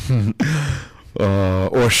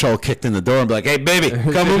 or Shull kicked in the door and be like, "Hey, baby,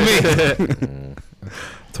 come with me."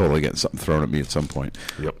 Totally getting something thrown at me at some point.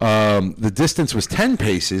 Yep. The distance was 10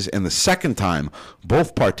 paces, and the second time,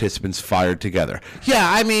 both participants fired together. Yeah,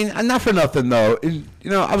 I mean, not for nothing, though. You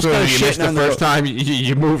know, I was So kind of you missed shitting the on first time,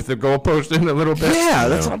 you moved the goalpost in a little bit? Yeah,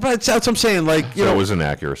 that's what I'm saying. Like, you So know, it was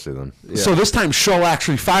inaccuracy then. so this time Shull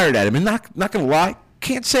actually fired at him, and not going to lie,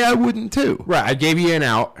 can't say I wouldn't, too. Right, I gave you an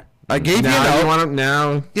out. I gave you Now an you out. want to,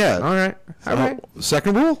 now. Yeah. All right. All right.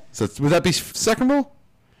 Second rule? So would that be second rule?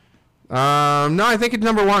 No, I think it's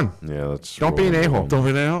number one. Yeah, that's. Don't be an a-hole. Don't be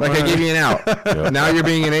an a-hole? Like I gave you an out. Now you're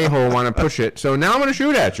being an a-hole, want to push it. So now I'm going to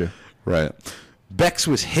shoot at you. Right. Bex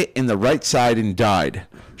was hit in the right side and died.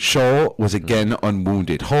 Scholl was again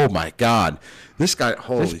unwounded. Oh my God, this guy!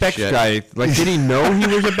 Holy This Bex shit! guy, like, did he know he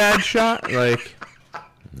was a bad shot? Like,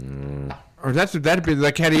 or that'd be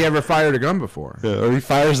like, had he ever fired a gun before? Yeah, or he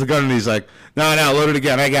fires the gun and he's like, "No, load it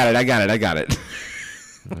again. I got it."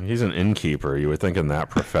 He's an innkeeper. You would think in that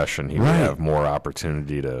profession he Right. would have more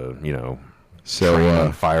opportunity to, So train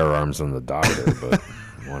on firearms than the doctor, but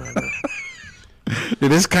whatever.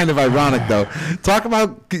 it is kind of ironic, though. Talk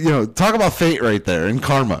about fate right there and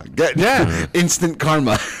karma. Yeah. Instant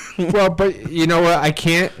karma. Well, but you know what? I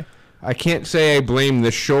can't I can't say I blame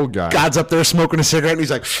this show guy. God's up there smoking a cigarette, and he's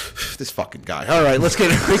like, this fucking guy. All right, let's get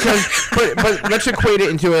it. but let's equate it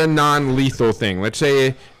into a non-lethal thing. Let's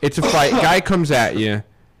say it's a fight. Guy comes at you.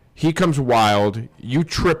 He comes wild. You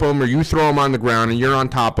trip him or you throw him on the ground, and you're on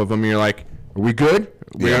top of him. And you're like, are we good?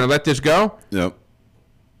 We're going to let this go? Yep.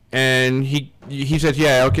 And he says,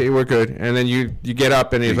 yeah, okay, we're good. And then you get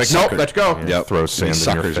up, and he's like, nope, let's go. Yeah, yep. Throw sand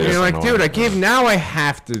in your face. And you're like, dude, now I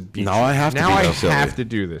have to beat Now I have to Now I have to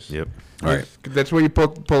do this. Yep. All right. That's where you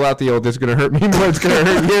pull out the old, this is going to hurt me more, it's going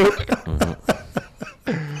to hurt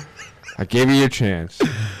you. I gave you your chance.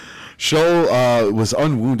 Scholl was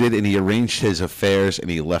unwounded, and he arranged his affairs, and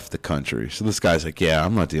he left the country. So this guy's like, yeah,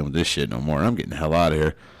 I'm not dealing with this shit no more. I'm getting the hell out of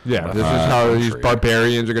here. Yeah, this is how these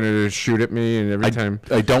barbarians are going to shoot at me, and every time.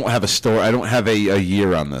 I don't have a story. I don't have a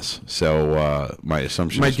year on this. So my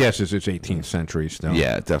assumption My guess is it's 18th century still.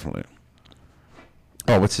 Yeah, definitely.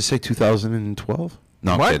 Oh, what's it say, 2012?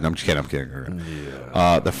 No, I'm just kidding.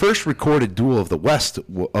 Yeah. The first recorded duel of the west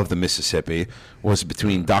of the Mississippi was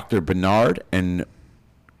between Dr. Bernard and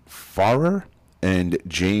Farrar and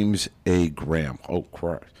James A. Graham. Oh,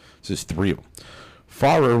 Christ. This is three of them.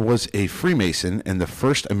 Farrar was a Freemason and the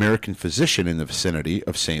first American physician in the vicinity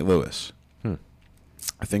of St. Louis. I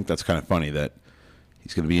think that's kind of funny that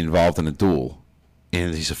he's going to be involved in a duel,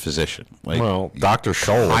 and he's a physician. Like, well, Dr.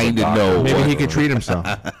 Scholl. Kind of know. Maybe he could treat himself.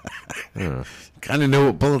 Kind of know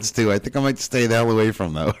what bullets do. I think I might stay the hell away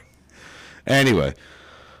from that. Anyway,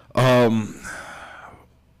 Farrar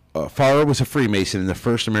was a Freemason and the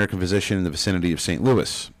first American physician in the vicinity of St.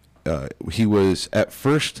 Louis. He was at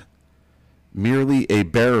first merely a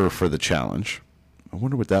bearer for the challenge. I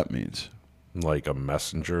wonder what that means. Like a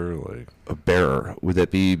messenger, like a bearer. Would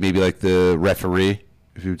that be maybe like the referee,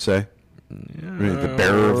 if you would say? The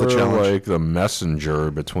bearer of the challenge, like the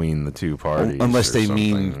messenger between the two parties, unless they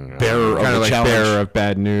mean bearer of kind the of like challenge, bearer of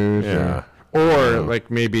bad news, yeah, or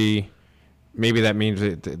like maybe that means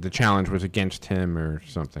that the challenge was against him or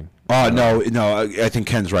something. Oh no, I think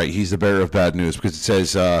Ken's right. He's the bearer of bad news because it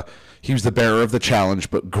says he was the bearer of the challenge,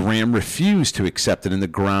 but Graham refused to accept it in the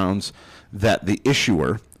grounds that the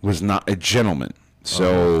issuer was not a gentleman.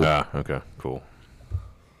 So, okay, cool.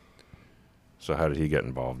 So how did he get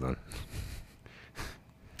involved then?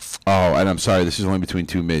 Oh, and I'm sorry, this is only between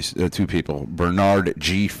two people, Bernard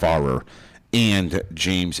G. Farrar and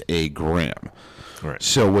James A. Graham. Right.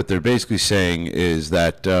 So what they're basically saying is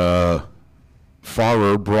that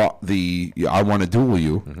Farrar brought the I want to duel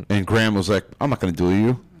you, and Graham was like, I'm not going to duel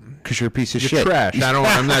you because you're a piece of shit. Trash.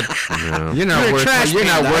 I'm not. Yeah. You're not worth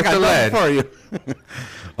the lead. For you.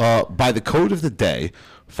 By the code of the day,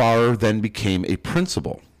 Farrar then became a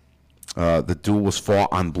principal. The duel was fought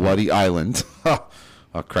on Bloody Island.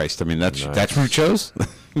 Oh Christ! I mean, that's where you chose.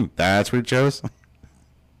 That's where you chose.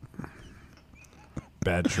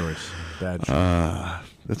 Bad choice. Bad choice.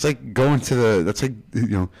 That's like going to the. That's like,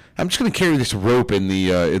 I'm just going to carry this rope in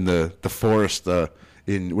the forest.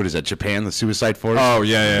 In what is that? Japan, the suicide forest. Oh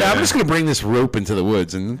yeah. I'm just going to bring this rope into the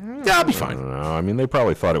woods, and I'll be fine. I don't know. I mean, they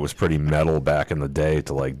probably thought it was pretty metal back in the day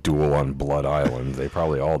to like duel on Blood Island. They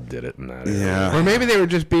probably all did it in that area. Yeah. Or maybe they were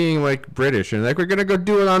just being like British and like, we're gonna go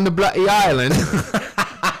do it on the Bloody Island.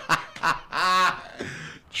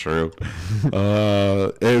 True.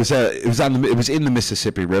 It was in the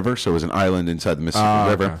Mississippi River, so it was an island inside the Mississippi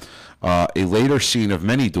River. A later scene of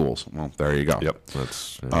many duels. Well, there you go. Yep.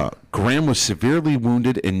 That's. Graham was severely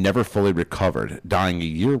wounded and never fully recovered, dying a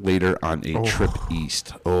year later on a trip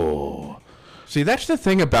east. Oh. See, that's the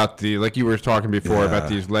thing about like you were talking before about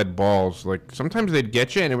these lead balls. Like sometimes they'd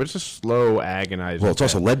get you, and it was just slow, agonizing. Well, it's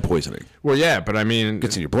also lead poisoning. Well, yeah, but I mean, It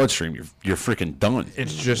gets in your bloodstream. You're freaking done.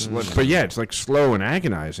 it's just. But yeah, it's like slow and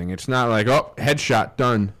agonizing. It's not like headshot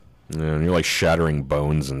done. Yeah, and you're like shattering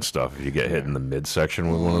bones and stuff if you get hit in the midsection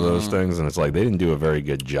with one of those things, and it's like they didn't do a very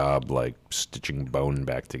good job like stitching bone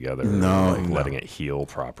back together. No, like, letting it heal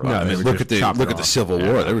properly. No, I mean, they look would at the just chop it the off. Civil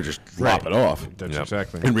War. They were just lop it off. That's Yep.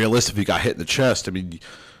 exactly. And realistic, if you got hit in the chest, I mean,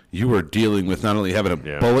 you were dealing with not only having a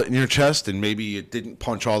bullet in your chest and maybe it didn't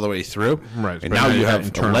punch all the way through, Right, and but now you have a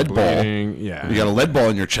internal lead bleeding, ball. yeah. You got a lead ball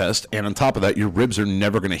in your chest, and on top of that, your ribs are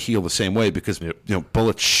never going to heal the same way because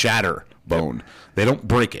bullets shatter bone. They don't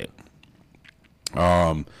break it.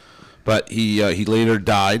 But he later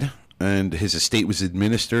died, and his estate was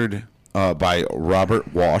administered by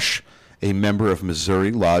Robert Wash, a member of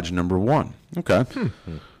Missouri Lodge Number 1. Okay.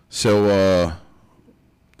 So,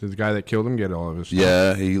 Did the guy that killed him get all of his stuff?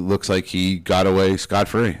 yeah, he looks like he got away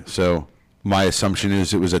scot-free. So my assumption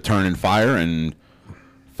is it was a turn and fire, and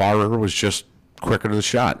Farrar was just quicker to the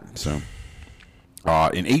shot. So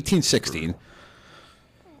in 1816...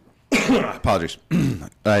 apologies. In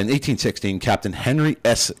 1816, Captain Henry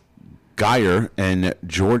S. Geyer and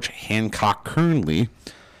George Hancock Kernley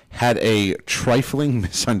had a trifling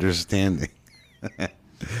misunderstanding.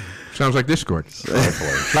 Sounds like Discord. A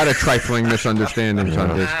lot of trifling misunderstandings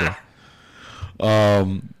on Discord.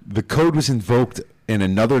 The code was invoked and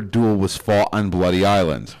another duel was fought on Bloody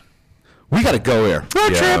Island. We got to go here.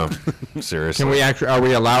 Road trip. Seriously. Are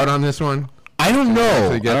we allowed on this one? I don't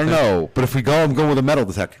know. But if we go, I'm going with a metal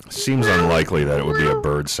detector. Seems unlikely that it would be a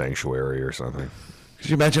bird sanctuary or something. Could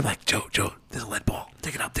you imagine, like, Joe, there's a lead ball.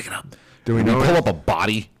 Take it up. Do we know? know Pull up a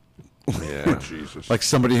body. Yeah. Jesus. Like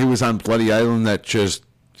somebody who was on Bloody Island that just,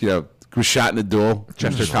 was shot in a duel.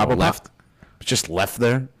 Chester Just Copperpot? left. Just left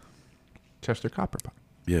there. Chester Copperpot.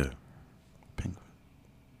 Yeah. Penguin.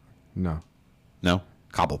 No. No?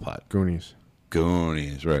 Cobblepot. Goonies,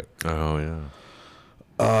 right. Oh, yeah.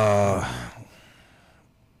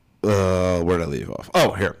 Where did I leave off?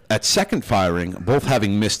 Oh, here. At second firing, both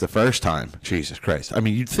having missed the first time. Jesus Christ. I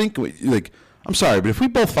mean, you'd think, like, I'm sorry, but if we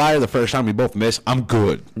both fire the first time, we both miss, I'm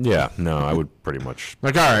good. Yeah, no, I would pretty much.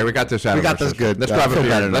 Like, all right, we got this out of our system. Good. Let's grab a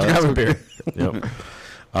beer. Let's grab a beer.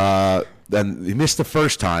 Yep. Then he missed the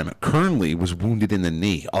first time. Kernley was wounded in the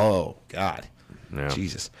knee. Oh, God. Yeah.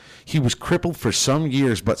 Jesus. He was crippled for some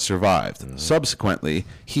years but survived. Mm-hmm. Subsequently,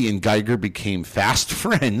 he and Geiger became fast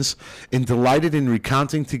friends and delighted in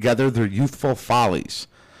recounting together their youthful follies.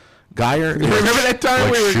 Geyer. Remember that time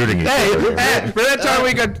Like we were shooting each other. remember that time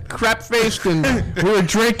we got crap faced and we were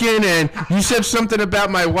drinking and you said something about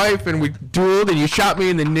my wife and we dueled and you shot me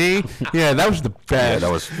in the knee? Yeah, that was the best. Yeah,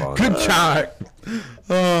 that was fun. Good time.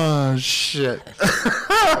 Oh, shit.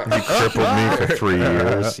 You crippled me for 3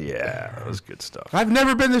 years. Yeah, that was good stuff. I've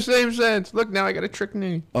never been the same since. Look, now I got a trick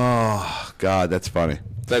knee. Oh, God, that's funny.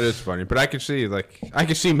 That is funny, but I could see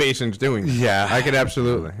Masons doing that. Yeah. I could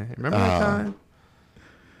absolutely. Remember that time?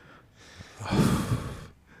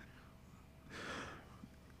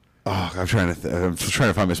 Oh, I'm trying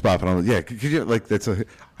to find my spot, but I'm yeah. Could you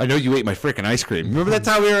I know you ate my freaking ice cream. Remember that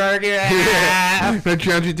time we were arguing? Yeah. I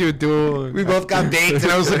challenged you to a duel. We both got baked,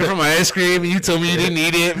 and I was looking for my ice cream, and you told me you didn't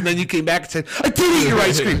eat it, and then you came back and said, "I did eat your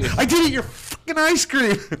ice cream. I did eat your fucking ice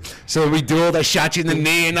cream." So we dueled. I shot you in the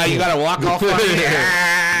knee, and now you got to walk off.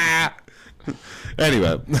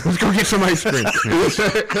 Anyway, let's go get some ice cream.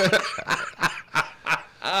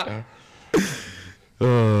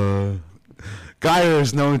 Geyer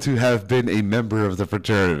is known to have been a member of the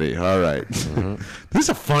fraternity. All right. Mm-hmm. This is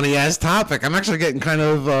a funny-ass topic. I'm actually getting kind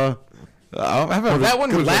of... that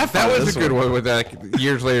one was a good one. With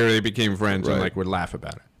years later, they became friends right. and would laugh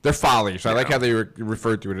about it. They're follies. I like how they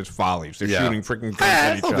referred to it as follies. They're shooting freaking guns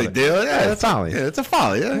at each other. Big deal. Yeah, it's folly. Yeah, it's a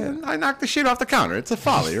folly. Yeah. I knocked the shit off the counter. It's a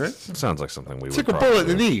folly, right? Sounds like something we would took a bullet in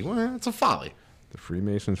the knee. Well, it's a folly. The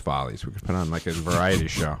Freemasons' follies. We could put on a variety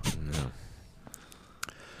show. Yeah.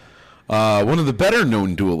 One of the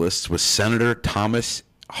better-known duelists was Senator Thomas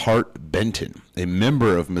Hart Benton, a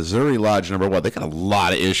member of Missouri Lodge Number 1. They got a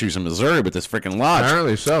lot of issues in Missouri with this freaking lodge.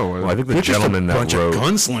 Apparently so. Well, I think the gentleman that bunch wrote of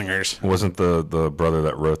gunslingers wasn't the brother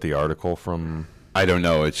that wrote the article from. I don't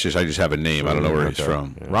know. It's just I just have a name. I don't know where he's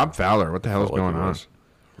from. Yeah. Rob Fowler. What the hell is going on? He's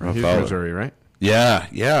Fowler. Missouri, right?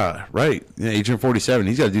 Yeah, right. Yeah, Agent 47.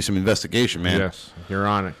 He's got to do some investigation, man. Yes, you're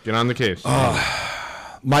on it. Get on the case.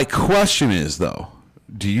 My question is, though,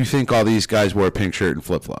 do you think all these guys wore a pink shirt and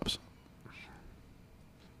flip-flops?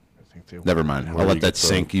 Never mind. I'll let that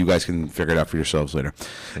sink. You guys can figure it out for yourselves later.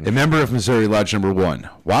 A member of Missouri Lodge Number 1.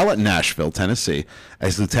 While at Nashville, Tennessee,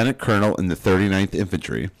 as lieutenant colonel in the 39th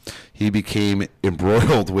Infantry, he became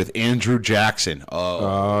embroiled with Andrew Jackson.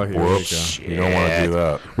 Oh, here Whoops. we You don't want to do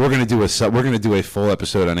that. We're gonna do a full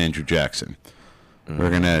episode on Andrew Jackson. We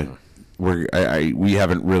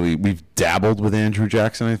haven't really, we've dabbled with Andrew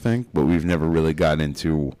Jackson, I think, but we've never really gotten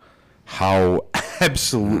into how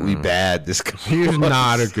absolutely bad this guy He is was.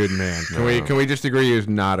 not a good man. Can we just agree he is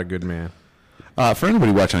not a good man? For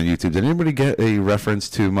anybody watching on YouTube, did anybody get a reference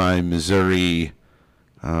to my Missouri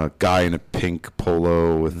guy in a pink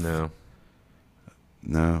polo with... No.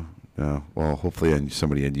 Well, hopefully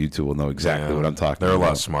somebody on YouTube will know exactly what I'm talking They're about. a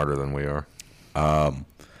lot smarter than we are.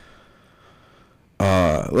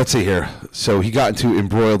 Let's see here. So he got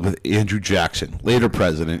embroiled with Andrew Jackson, later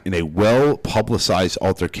president, in a well-publicized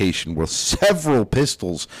altercation where several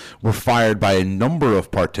pistols were fired by a number of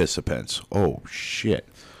participants. Oh, shit.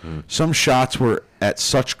 Some shots were at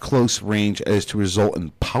such close range as to result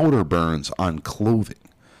in powder burns on clothing.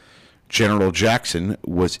 General Jackson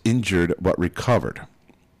was injured but recovered.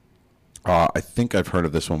 I think I've heard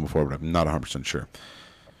of this one before, but I'm not 100% sure.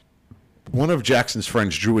 One of Jackson's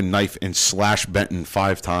friends drew a knife and slashed Benton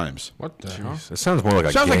 5 times. What the hell? It sounds more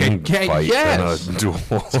like a gang fight than a duel.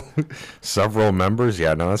 Several members?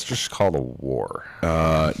 Yeah, no, that's just called a war.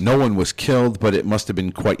 No one was killed, but it must have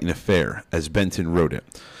been quite an affair, as Benton wrote it.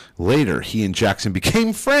 Later, he and Jackson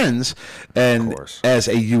became friends, and as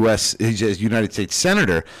a United States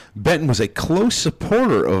Senator, Benton was a close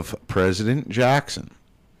supporter of President Jackson.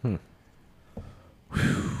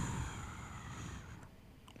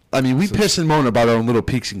 I mean, we piss and moan about our own little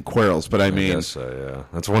peaks and quarrels, but I mean... guess so, yeah.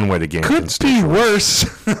 That's one way to gain could be worse.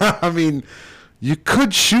 I mean, you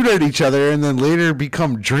could shoot at each other and then later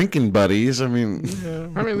become drinking buddies. I mean... Yeah.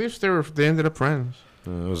 I mean, at least they ended up friends. It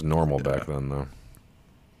was normal back then, though.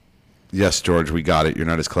 Yes, George, we got it. You're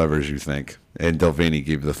not as clever as you think. And Delvini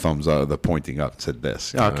gave the thumbs up, the pointing up, said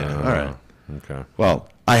this. Okay, all right. Okay. Well,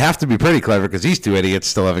 I have to be pretty clever because these two idiots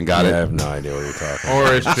still haven't got it. I have no idea what you're talking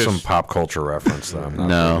about. Or it's just some pop culture reference that I'm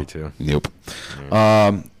not privy to. Nope.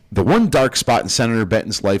 The one dark spot in Senator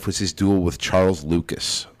Benton's life was his duel with Charles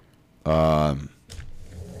Lucas, cousin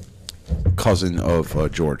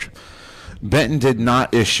of George. Benton did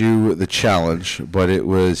not issue the challenge, but it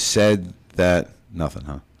was said that... Nothing,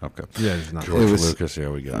 huh? Okay. Yeah, there's nothing. George Lucas, yeah,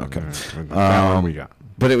 we got okay. That one we got.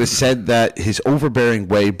 But it was said that his overbearing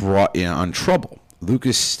way brought on trouble.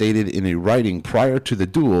 Lucas stated in a writing prior to the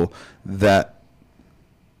duel that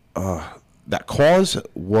that cause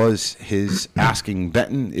was his asking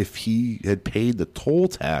Benton if he had paid the toll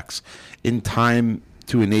tax in time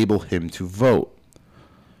to enable him to vote.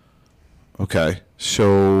 Okay,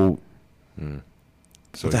 so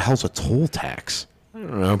what the hell's a toll tax? I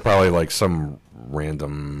don't know, probably like some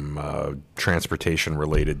random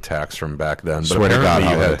transportation-related tax from back then. But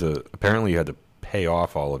apparently you had to pay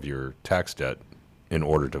off all of your tax debt in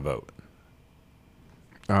order to vote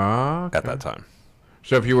at that time.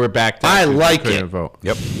 So if you were back taxes, you couldn't it. vote.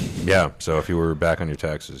 Yep. Yeah. So if you were back on your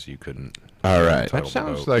taxes, you couldn't. All right. That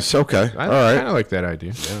sounds like it's okay. I all right. kind of like that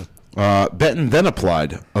idea. Yeah. Benton then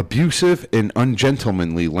applied abusive and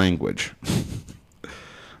ungentlemanly language.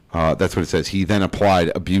 That's what it says. He then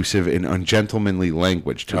applied abusive and ungentlemanly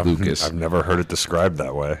language to Lucas. I've never heard it described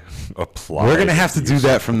that way. Applied. We're going to have to do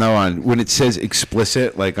that from now on. When it says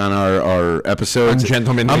explicit, like on our episodes,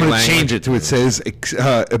 ungentlemanly I'm going to language. change it to it says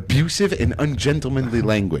abusive and ungentlemanly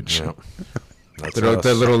language. Yeah. That's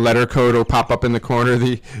The little letter code will pop up in the corner,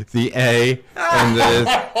 the A and the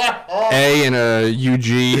A and a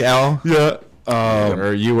UGL. Yeah.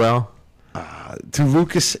 Or UL. To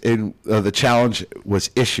Lucas, the challenge was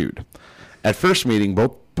issued. At first meeting,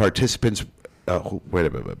 both participants... wait a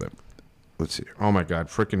minute. Let's see. Oh, my God.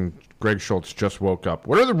 Frickin' Greg Schultz just woke up.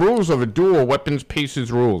 What are the rules of a duel? Weapons,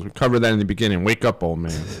 paces, rules. We covered that in the beginning. Wake up, old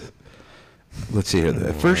man. Let's see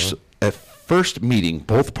here. At first meeting,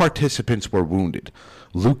 both participants were wounded.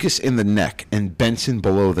 Lucas in the neck and Benton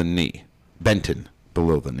below the knee.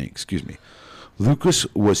 Excuse me. Lucas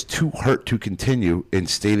was too hurt to continue and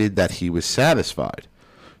stated that he was satisfied.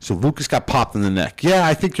 So Lucas got popped in the neck. Yeah,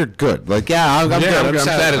 I think you're good. Like, yeah, I'm good. I'm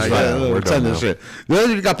satisfied. Yeah, we're done now. The other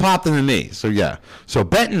dude got popped in the knee. So, yeah. So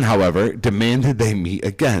Benton, however, demanded they meet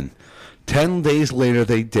again. 10 days later,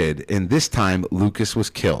 they did, and this time Lucas was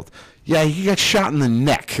killed. Yeah, he got shot in the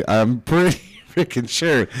neck. I'm pretty freaking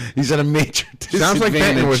sure he's at a major disadvantage. Sounds like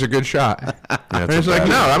Benton was a good shot. And he's like,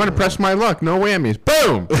 no, I'm going to press my luck. No whammies.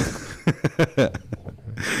 Boom!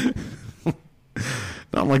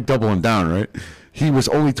 Not like doubling down, right? He was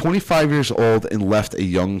only 25 years old and left a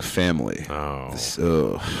young family. It's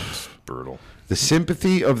brutal. The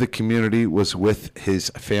sympathy of the community was with his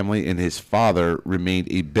family, and his father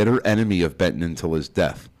remained a bitter enemy of Benton until his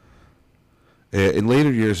death. In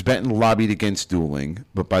later years, Benton lobbied against dueling,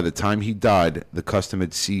 but by the time he died, the custom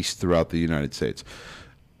had ceased throughout the United States.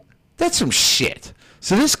 That's some shit.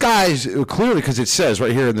 So this guy's clearly, because it says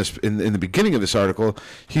right here in the beginning of this article,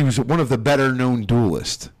 he was one of the better known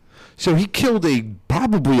duelists. So he killed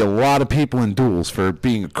probably a lot of people in duels for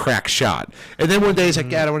being a crack shot. And then one day he's like,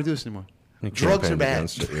 yeah, I don't want to do this anymore. Drugs are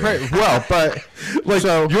bad. Right. Well, but like,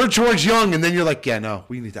 so you're George Young, and then you're like, yeah, no,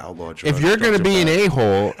 we need to outlaw drugs. If you're going to be an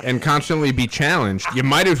a-hole and constantly be challenged, you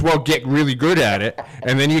might as well get really good at it,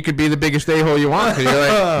 and then you could be the biggest a-hole you want. And you're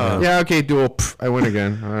like, yeah, okay, duel, I win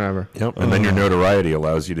again, whatever. Yep. And then your notoriety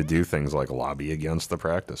allows you to do things like lobby against the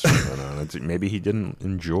practice. Maybe he didn't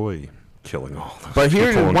enjoy killing all those but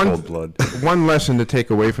here people in cold blood. One lesson to take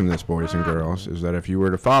away from this, boys and girls, is that if you were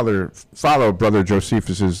to follow Brother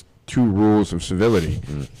Josephus's 2 rules of civility,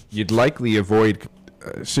 you'd likely avoid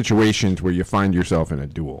situations where you find yourself in a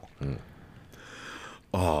duel.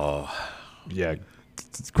 Oh, yeah,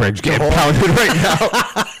 Greg's getting pounded right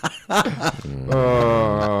now.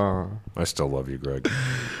 I I still love you, Greg.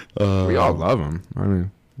 We all love him. I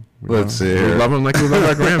mean, Let's see we here. love him like we love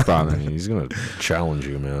our grandfather. He's going to challenge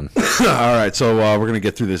you, man. All right, so we're going to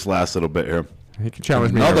get through this last little bit here. He can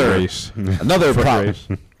challenge me in a race. Another race.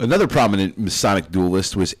 another prominent Masonic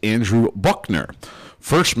duelist was Andrew Buckner,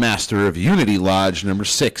 first master of Unity Lodge number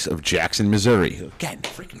 6 of Jackson, Missouri. Again,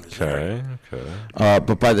 freaking Missouri.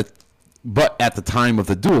 Okay. But at the time of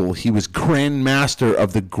the duel, he was Grand Master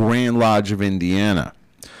of the Grand Lodge of Indiana.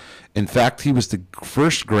 In fact, he was the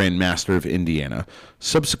first Grand Master of Indiana,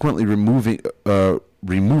 subsequently removing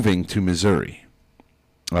to Missouri.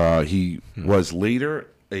 He was later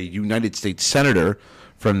a United States Senator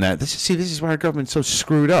from that. This is why our government's so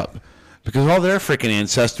screwed up. Because all their freaking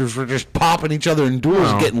ancestors were just popping each other in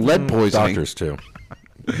duels, getting lead poisoning. Doctors, too.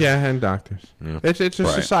 Yeah, and doctors. Yeah. It's a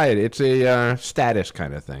society. It's a status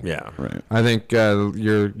kind of thing. Yeah. Right. I think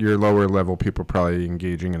your lower level people probably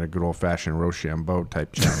engaging in a good old fashioned Rochambeau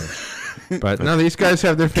type challenge. But no, these guys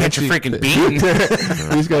have their Get fancy. your freaking beaten.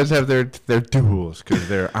 These guys have their duels because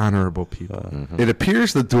they're honorable people. It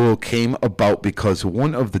appears the duel came about because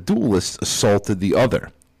one of the duelists assaulted the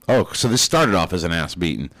other. Oh, so this started off as an ass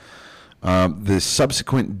beating. The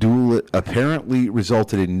subsequent duel apparently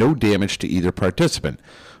resulted in no damage to either participant.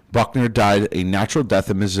 Buckner died a natural death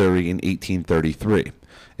in Missouri in 1833.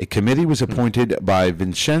 A committee was appointed by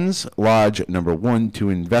Vincennes Lodge number 1 to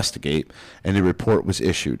investigate, and a report was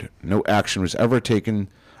issued. No action was ever taken.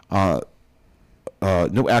 No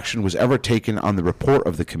action was ever taken on the report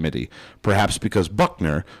of the committee, perhaps because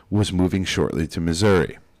Buckner was moving shortly to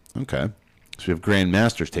Missouri. Okay, so we have Grand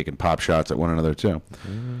Masters taking pop shots at one another too.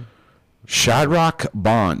 Shadrach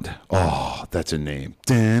Bond. Oh, that's a name.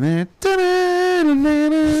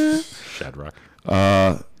 Shadrach.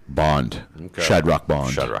 Bond. Okay. Shadrach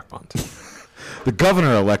Bond. Shadrach Bond. The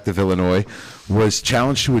governor-elect of Illinois was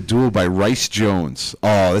challenged to a duel by Rice Jones.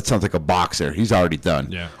 Oh, that sounds like a boxer. He's already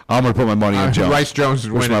done. Yeah. I'm going to put my money on Jones. Rice Jones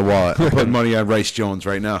is Where's my winning. wallet? I'm putting money on Rice Jones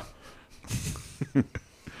right now.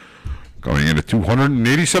 Going in at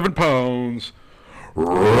 287 pounds.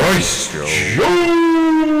 Rice Jones. Yeah.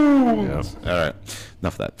 All right.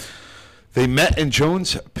 Enough of that. They met in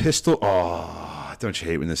Jones' pistol. Oh, don't you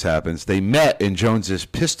hate when this happens? They met and Jones's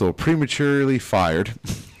pistol prematurely fired.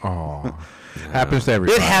 Oh, happens to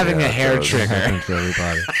everybody. It having a hair does. trigger. Happens to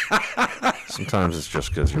everybody. Sometimes it's just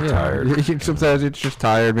because you're tired. Sometimes it's just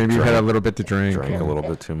tired. Maybe you had a little bit to drink. Drank a little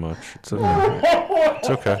bit too much. It's okay. It's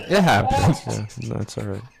okay. It happens. Yeah, that's all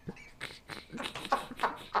right.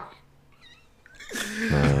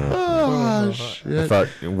 Oh, shit. I thought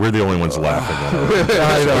we're the only ones laughing at it.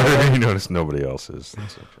 I know. You notice nobody else is.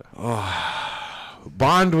 That's okay.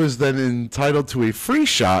 Bond was then entitled to a free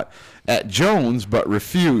shot at Jones, but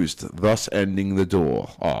refused, thus ending the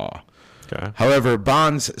duel. Aw. Okay. However,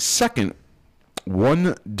 Bond's second,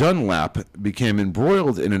 one Dunlap, became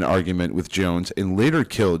embroiled in an argument with Jones and later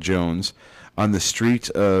killed Jones on the streets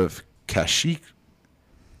of Kashkia?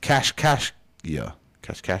 Yeah,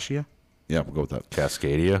 we'll go with that.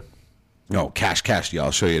 Cascadia. No, Kashkia.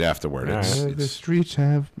 I'll show you it afterward. All It's, right. The streets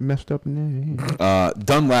have messed up names.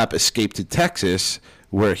 Dunlap escaped to Texas,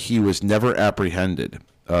 where he was never apprehended.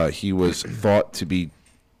 He was thought to be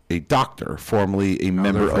a doctor, formerly a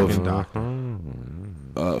member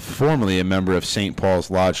of St. Paul's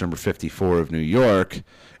Lodge number 54 of New York,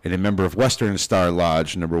 and a member of Western Star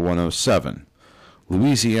Lodge number 107,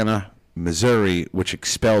 Louisiana, Missouri, which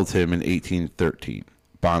expelled him in 1813.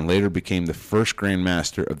 Bond later became the first Grand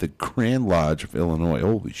Master of the Grand Lodge of Illinois.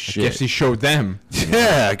 Holy shit! Guess he showed them.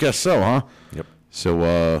 Yeah, I guess so, huh? Yep.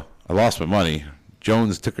 So I lost my money.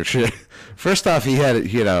 Jones took her shit. First off, he had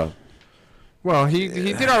a. Well, he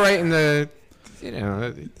did all right in the,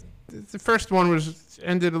 the first one was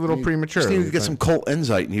ended a little prematurely. Just needed to get some Colt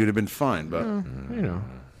Enzyte, and he would have been fine. But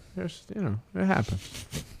it happens.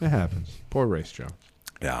 It happens. Poor Race Jones.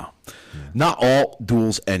 yeah, not all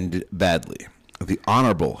duels ended badly. The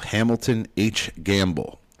Honorable Hamilton H.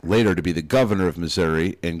 Gamble, later to be the governor of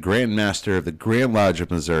Missouri and Grand Master of the Grand Lodge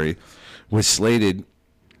of Missouri, was slated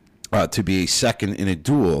to be a second in a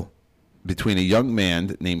duel between a young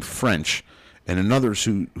man named French and another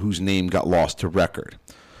whose name got lost to record.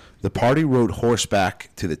 The party rode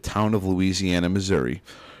horseback to the town of Louisiana, Missouri,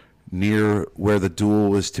 near where the duel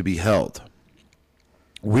was to be held.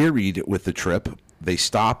 Wearied with the trip, they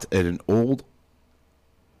stopped at an old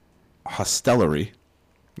hostelry.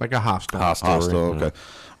 Like a hostel. Hostel, okay.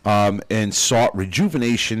 And sought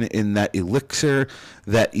rejuvenation in that elixir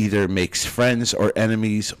that either makes friends or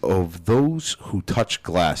enemies of those who touch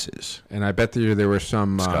glasses. And I bet there were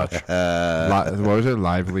some, what was it?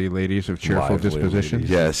 Lively ladies of cheerful Lively disposition.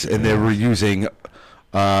 ladies. Yes, and they were using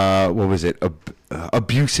what was it?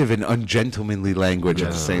 Abusive and ungentlemanly language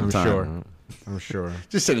at the same time. I'm sure.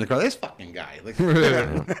 Just sitting in the car, this fucking guy. Like,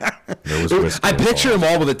 There was whiskey I picture involved. them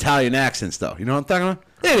all with Italian accents, though. You know what I'm talking about?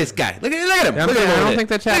 Look at this guy. Look at him. Yeah, Look at him I over don't there. think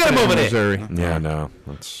that's Look at him happening over in there. Missouri. Yeah, no,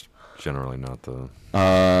 that's generally not the.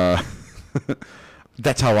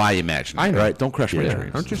 That's how I imagine it, I know. right? Don't crush my Yeah.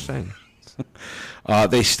 dreams. I'm just saying.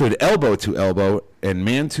 They stood elbow to elbow and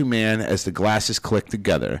man to man as the glasses clicked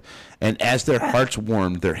together. And as their hearts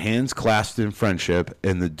warmed, their hands clasped in friendship,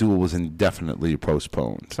 and the duel was indefinitely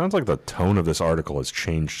postponed. Sounds like the tone of this article has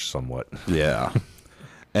changed somewhat. Yeah.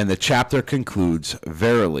 And the chapter concludes,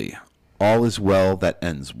 verily, all is well that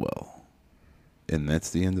ends well. And that's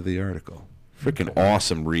the end of the article. Freaking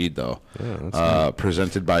awesome read, though. Yeah, that's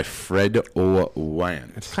presented by Fred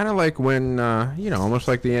Owen. It's kind of like when, almost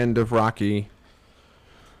like the end of Rocky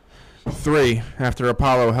 3, after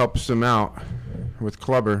Apollo helps him out with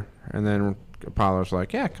Clubber, and then Apollo's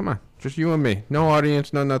like, yeah, come on, just you and me. No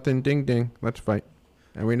audience, no nothing, ding, ding, let's fight.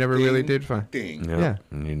 And we never really did fight. Ding. Yeah.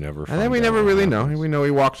 And you never. And then we never really know. We know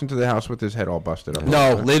he walks into the house with his head all busted up.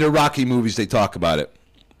 No, later Rocky movies, they talk about it.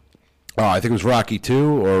 Oh, I think it was Rocky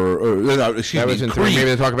 2 or no, excuse That me, was in Creed. three. Maybe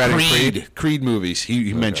they talk about it in Creed. Creed movies.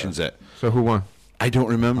 He mentions it. So who won? I don't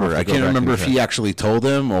remember. I'll have to I go can't back remember and if he check. actually told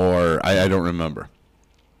him or I don't remember.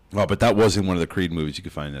 Oh, but that was in one of the Creed movies. You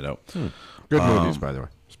could find that out. Good movies, by the way.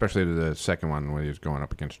 Especially the second one when he was going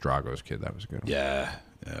up against Drago's kid. That was a good one. Yeah.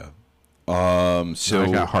 So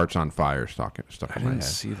I got Hearts on Fire stuck in I my didn't head.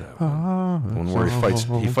 see that one. One where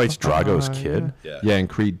he fights Drago's kid. Yeah, in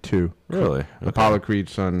Creed 2. Really? Apollo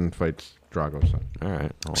Creed's son fights Drago's son. All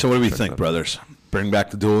right. I'll So what do we check think, that out. brothers? Bring back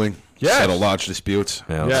the dueling? Yes. Settle lodge disputes?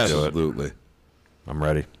 Yeah, let's Yes. do it. Absolutely. I'm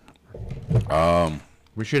ready.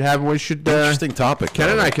 We should Interesting topic. Ken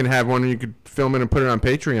and I can have one and you could film it and put it on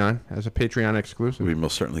Patreon as a Patreon exclusive. We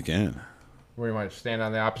most certainly can. Where you might stand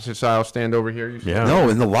on the opposite side, I'll stand over here. You Yeah. No,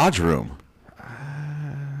 in the lodge room.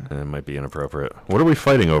 It might be inappropriate. What are we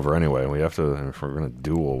fighting over anyway? We have to, if we're going to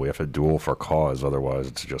duel, we have to duel for cause. Otherwise,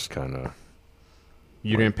 it's just kind of.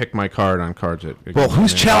 You didn't pick my card on cards. Well,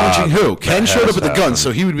 who's challenging who? Ken showed up has with the gun, happened.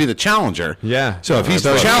 so he would be the challenger. Yeah. So if he's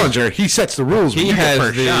So the he- challenger, he sets the rules. He You get has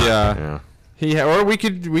first the. shot. Yeah. Or we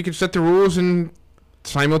could set the rules and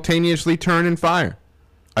simultaneously turn and fire.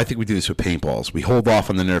 I think we do this with paintballs. We hold off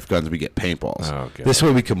on the Nerf guns. We get paintballs. Oh, God. This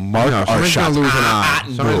way we can mark No, our somebody's shots. gonna lose an eye.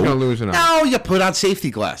 Somebody's no. gonna lose an eye. No, you put on safety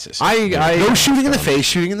glasses. I no shooting in the face,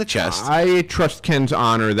 shooting in the chest. I trust Ken's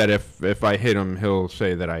honor that if I hit him, he'll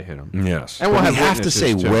say that I hit him. Yes. And we'll we have have to witnesses,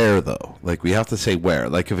 say too. where, though. Like, we have to say where.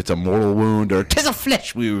 Like, if it's a mortal wound or tis a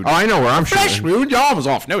flesh wound. Oh, I know where I'm Flesh shooting. wound, your arm was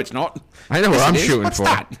off. No, it's not. I know where Yes, I'm it is. shooting What's for.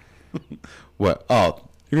 that? What? Oh,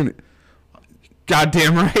 you're going to...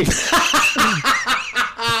 Goddamn right.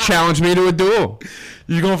 Challenge me to a duel.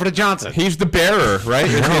 You're going for the Johnson. He's the bearer, right?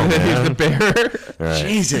 He's the bearer. All right.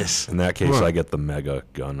 Jesus. In that case, What? I get the mega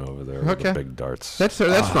gun over there with Okay. the big darts. That's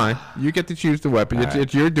fine. You get to choose the weapon.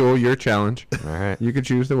 It's your duel, your challenge. All right. You can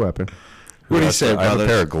choose the weapon. What do you say, I have a brother?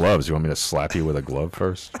 pair of gloves. You want me to slap you with a glove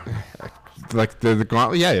first? Like the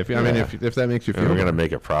gauntlet. Yeah, if that makes you feel. We're good. gonna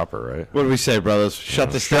make it proper, right? What do we say, brothers?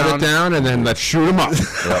 Shut this Shut down. it down and then let's shoot him up.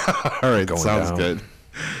 All right, Going sounds down. good.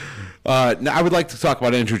 Now, I would like to talk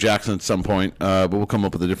about Andrew Jackson at some point, but we'll come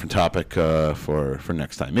up with a different topic for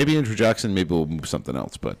next time. Maybe Andrew Jackson, maybe we'll move something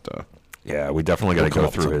else. But Yeah, we definitely got to We'll go come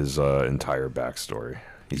up through with his entire backstory.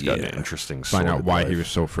 He's got an Yeah. interesting. Find out sordid why life. he was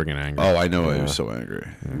so friggin' angry. oh, I know he was so angry.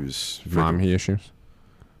 He was Mommy issues.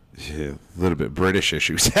 yeah, a little bit British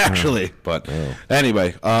issues actually. But Oh.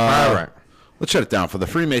 anyway, All right. let's shut it down for the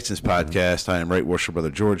Freemasons podcast. I am Right Worship Brother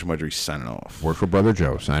George Marjorie signing off. Worshipful Brother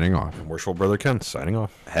Joe signing off. Worshipful Brother Ken signing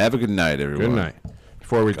off. Have a good night, everyone. Good night.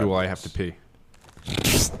 Before we duel, I have to pee.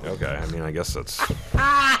 Okay, I mean, I guess that's.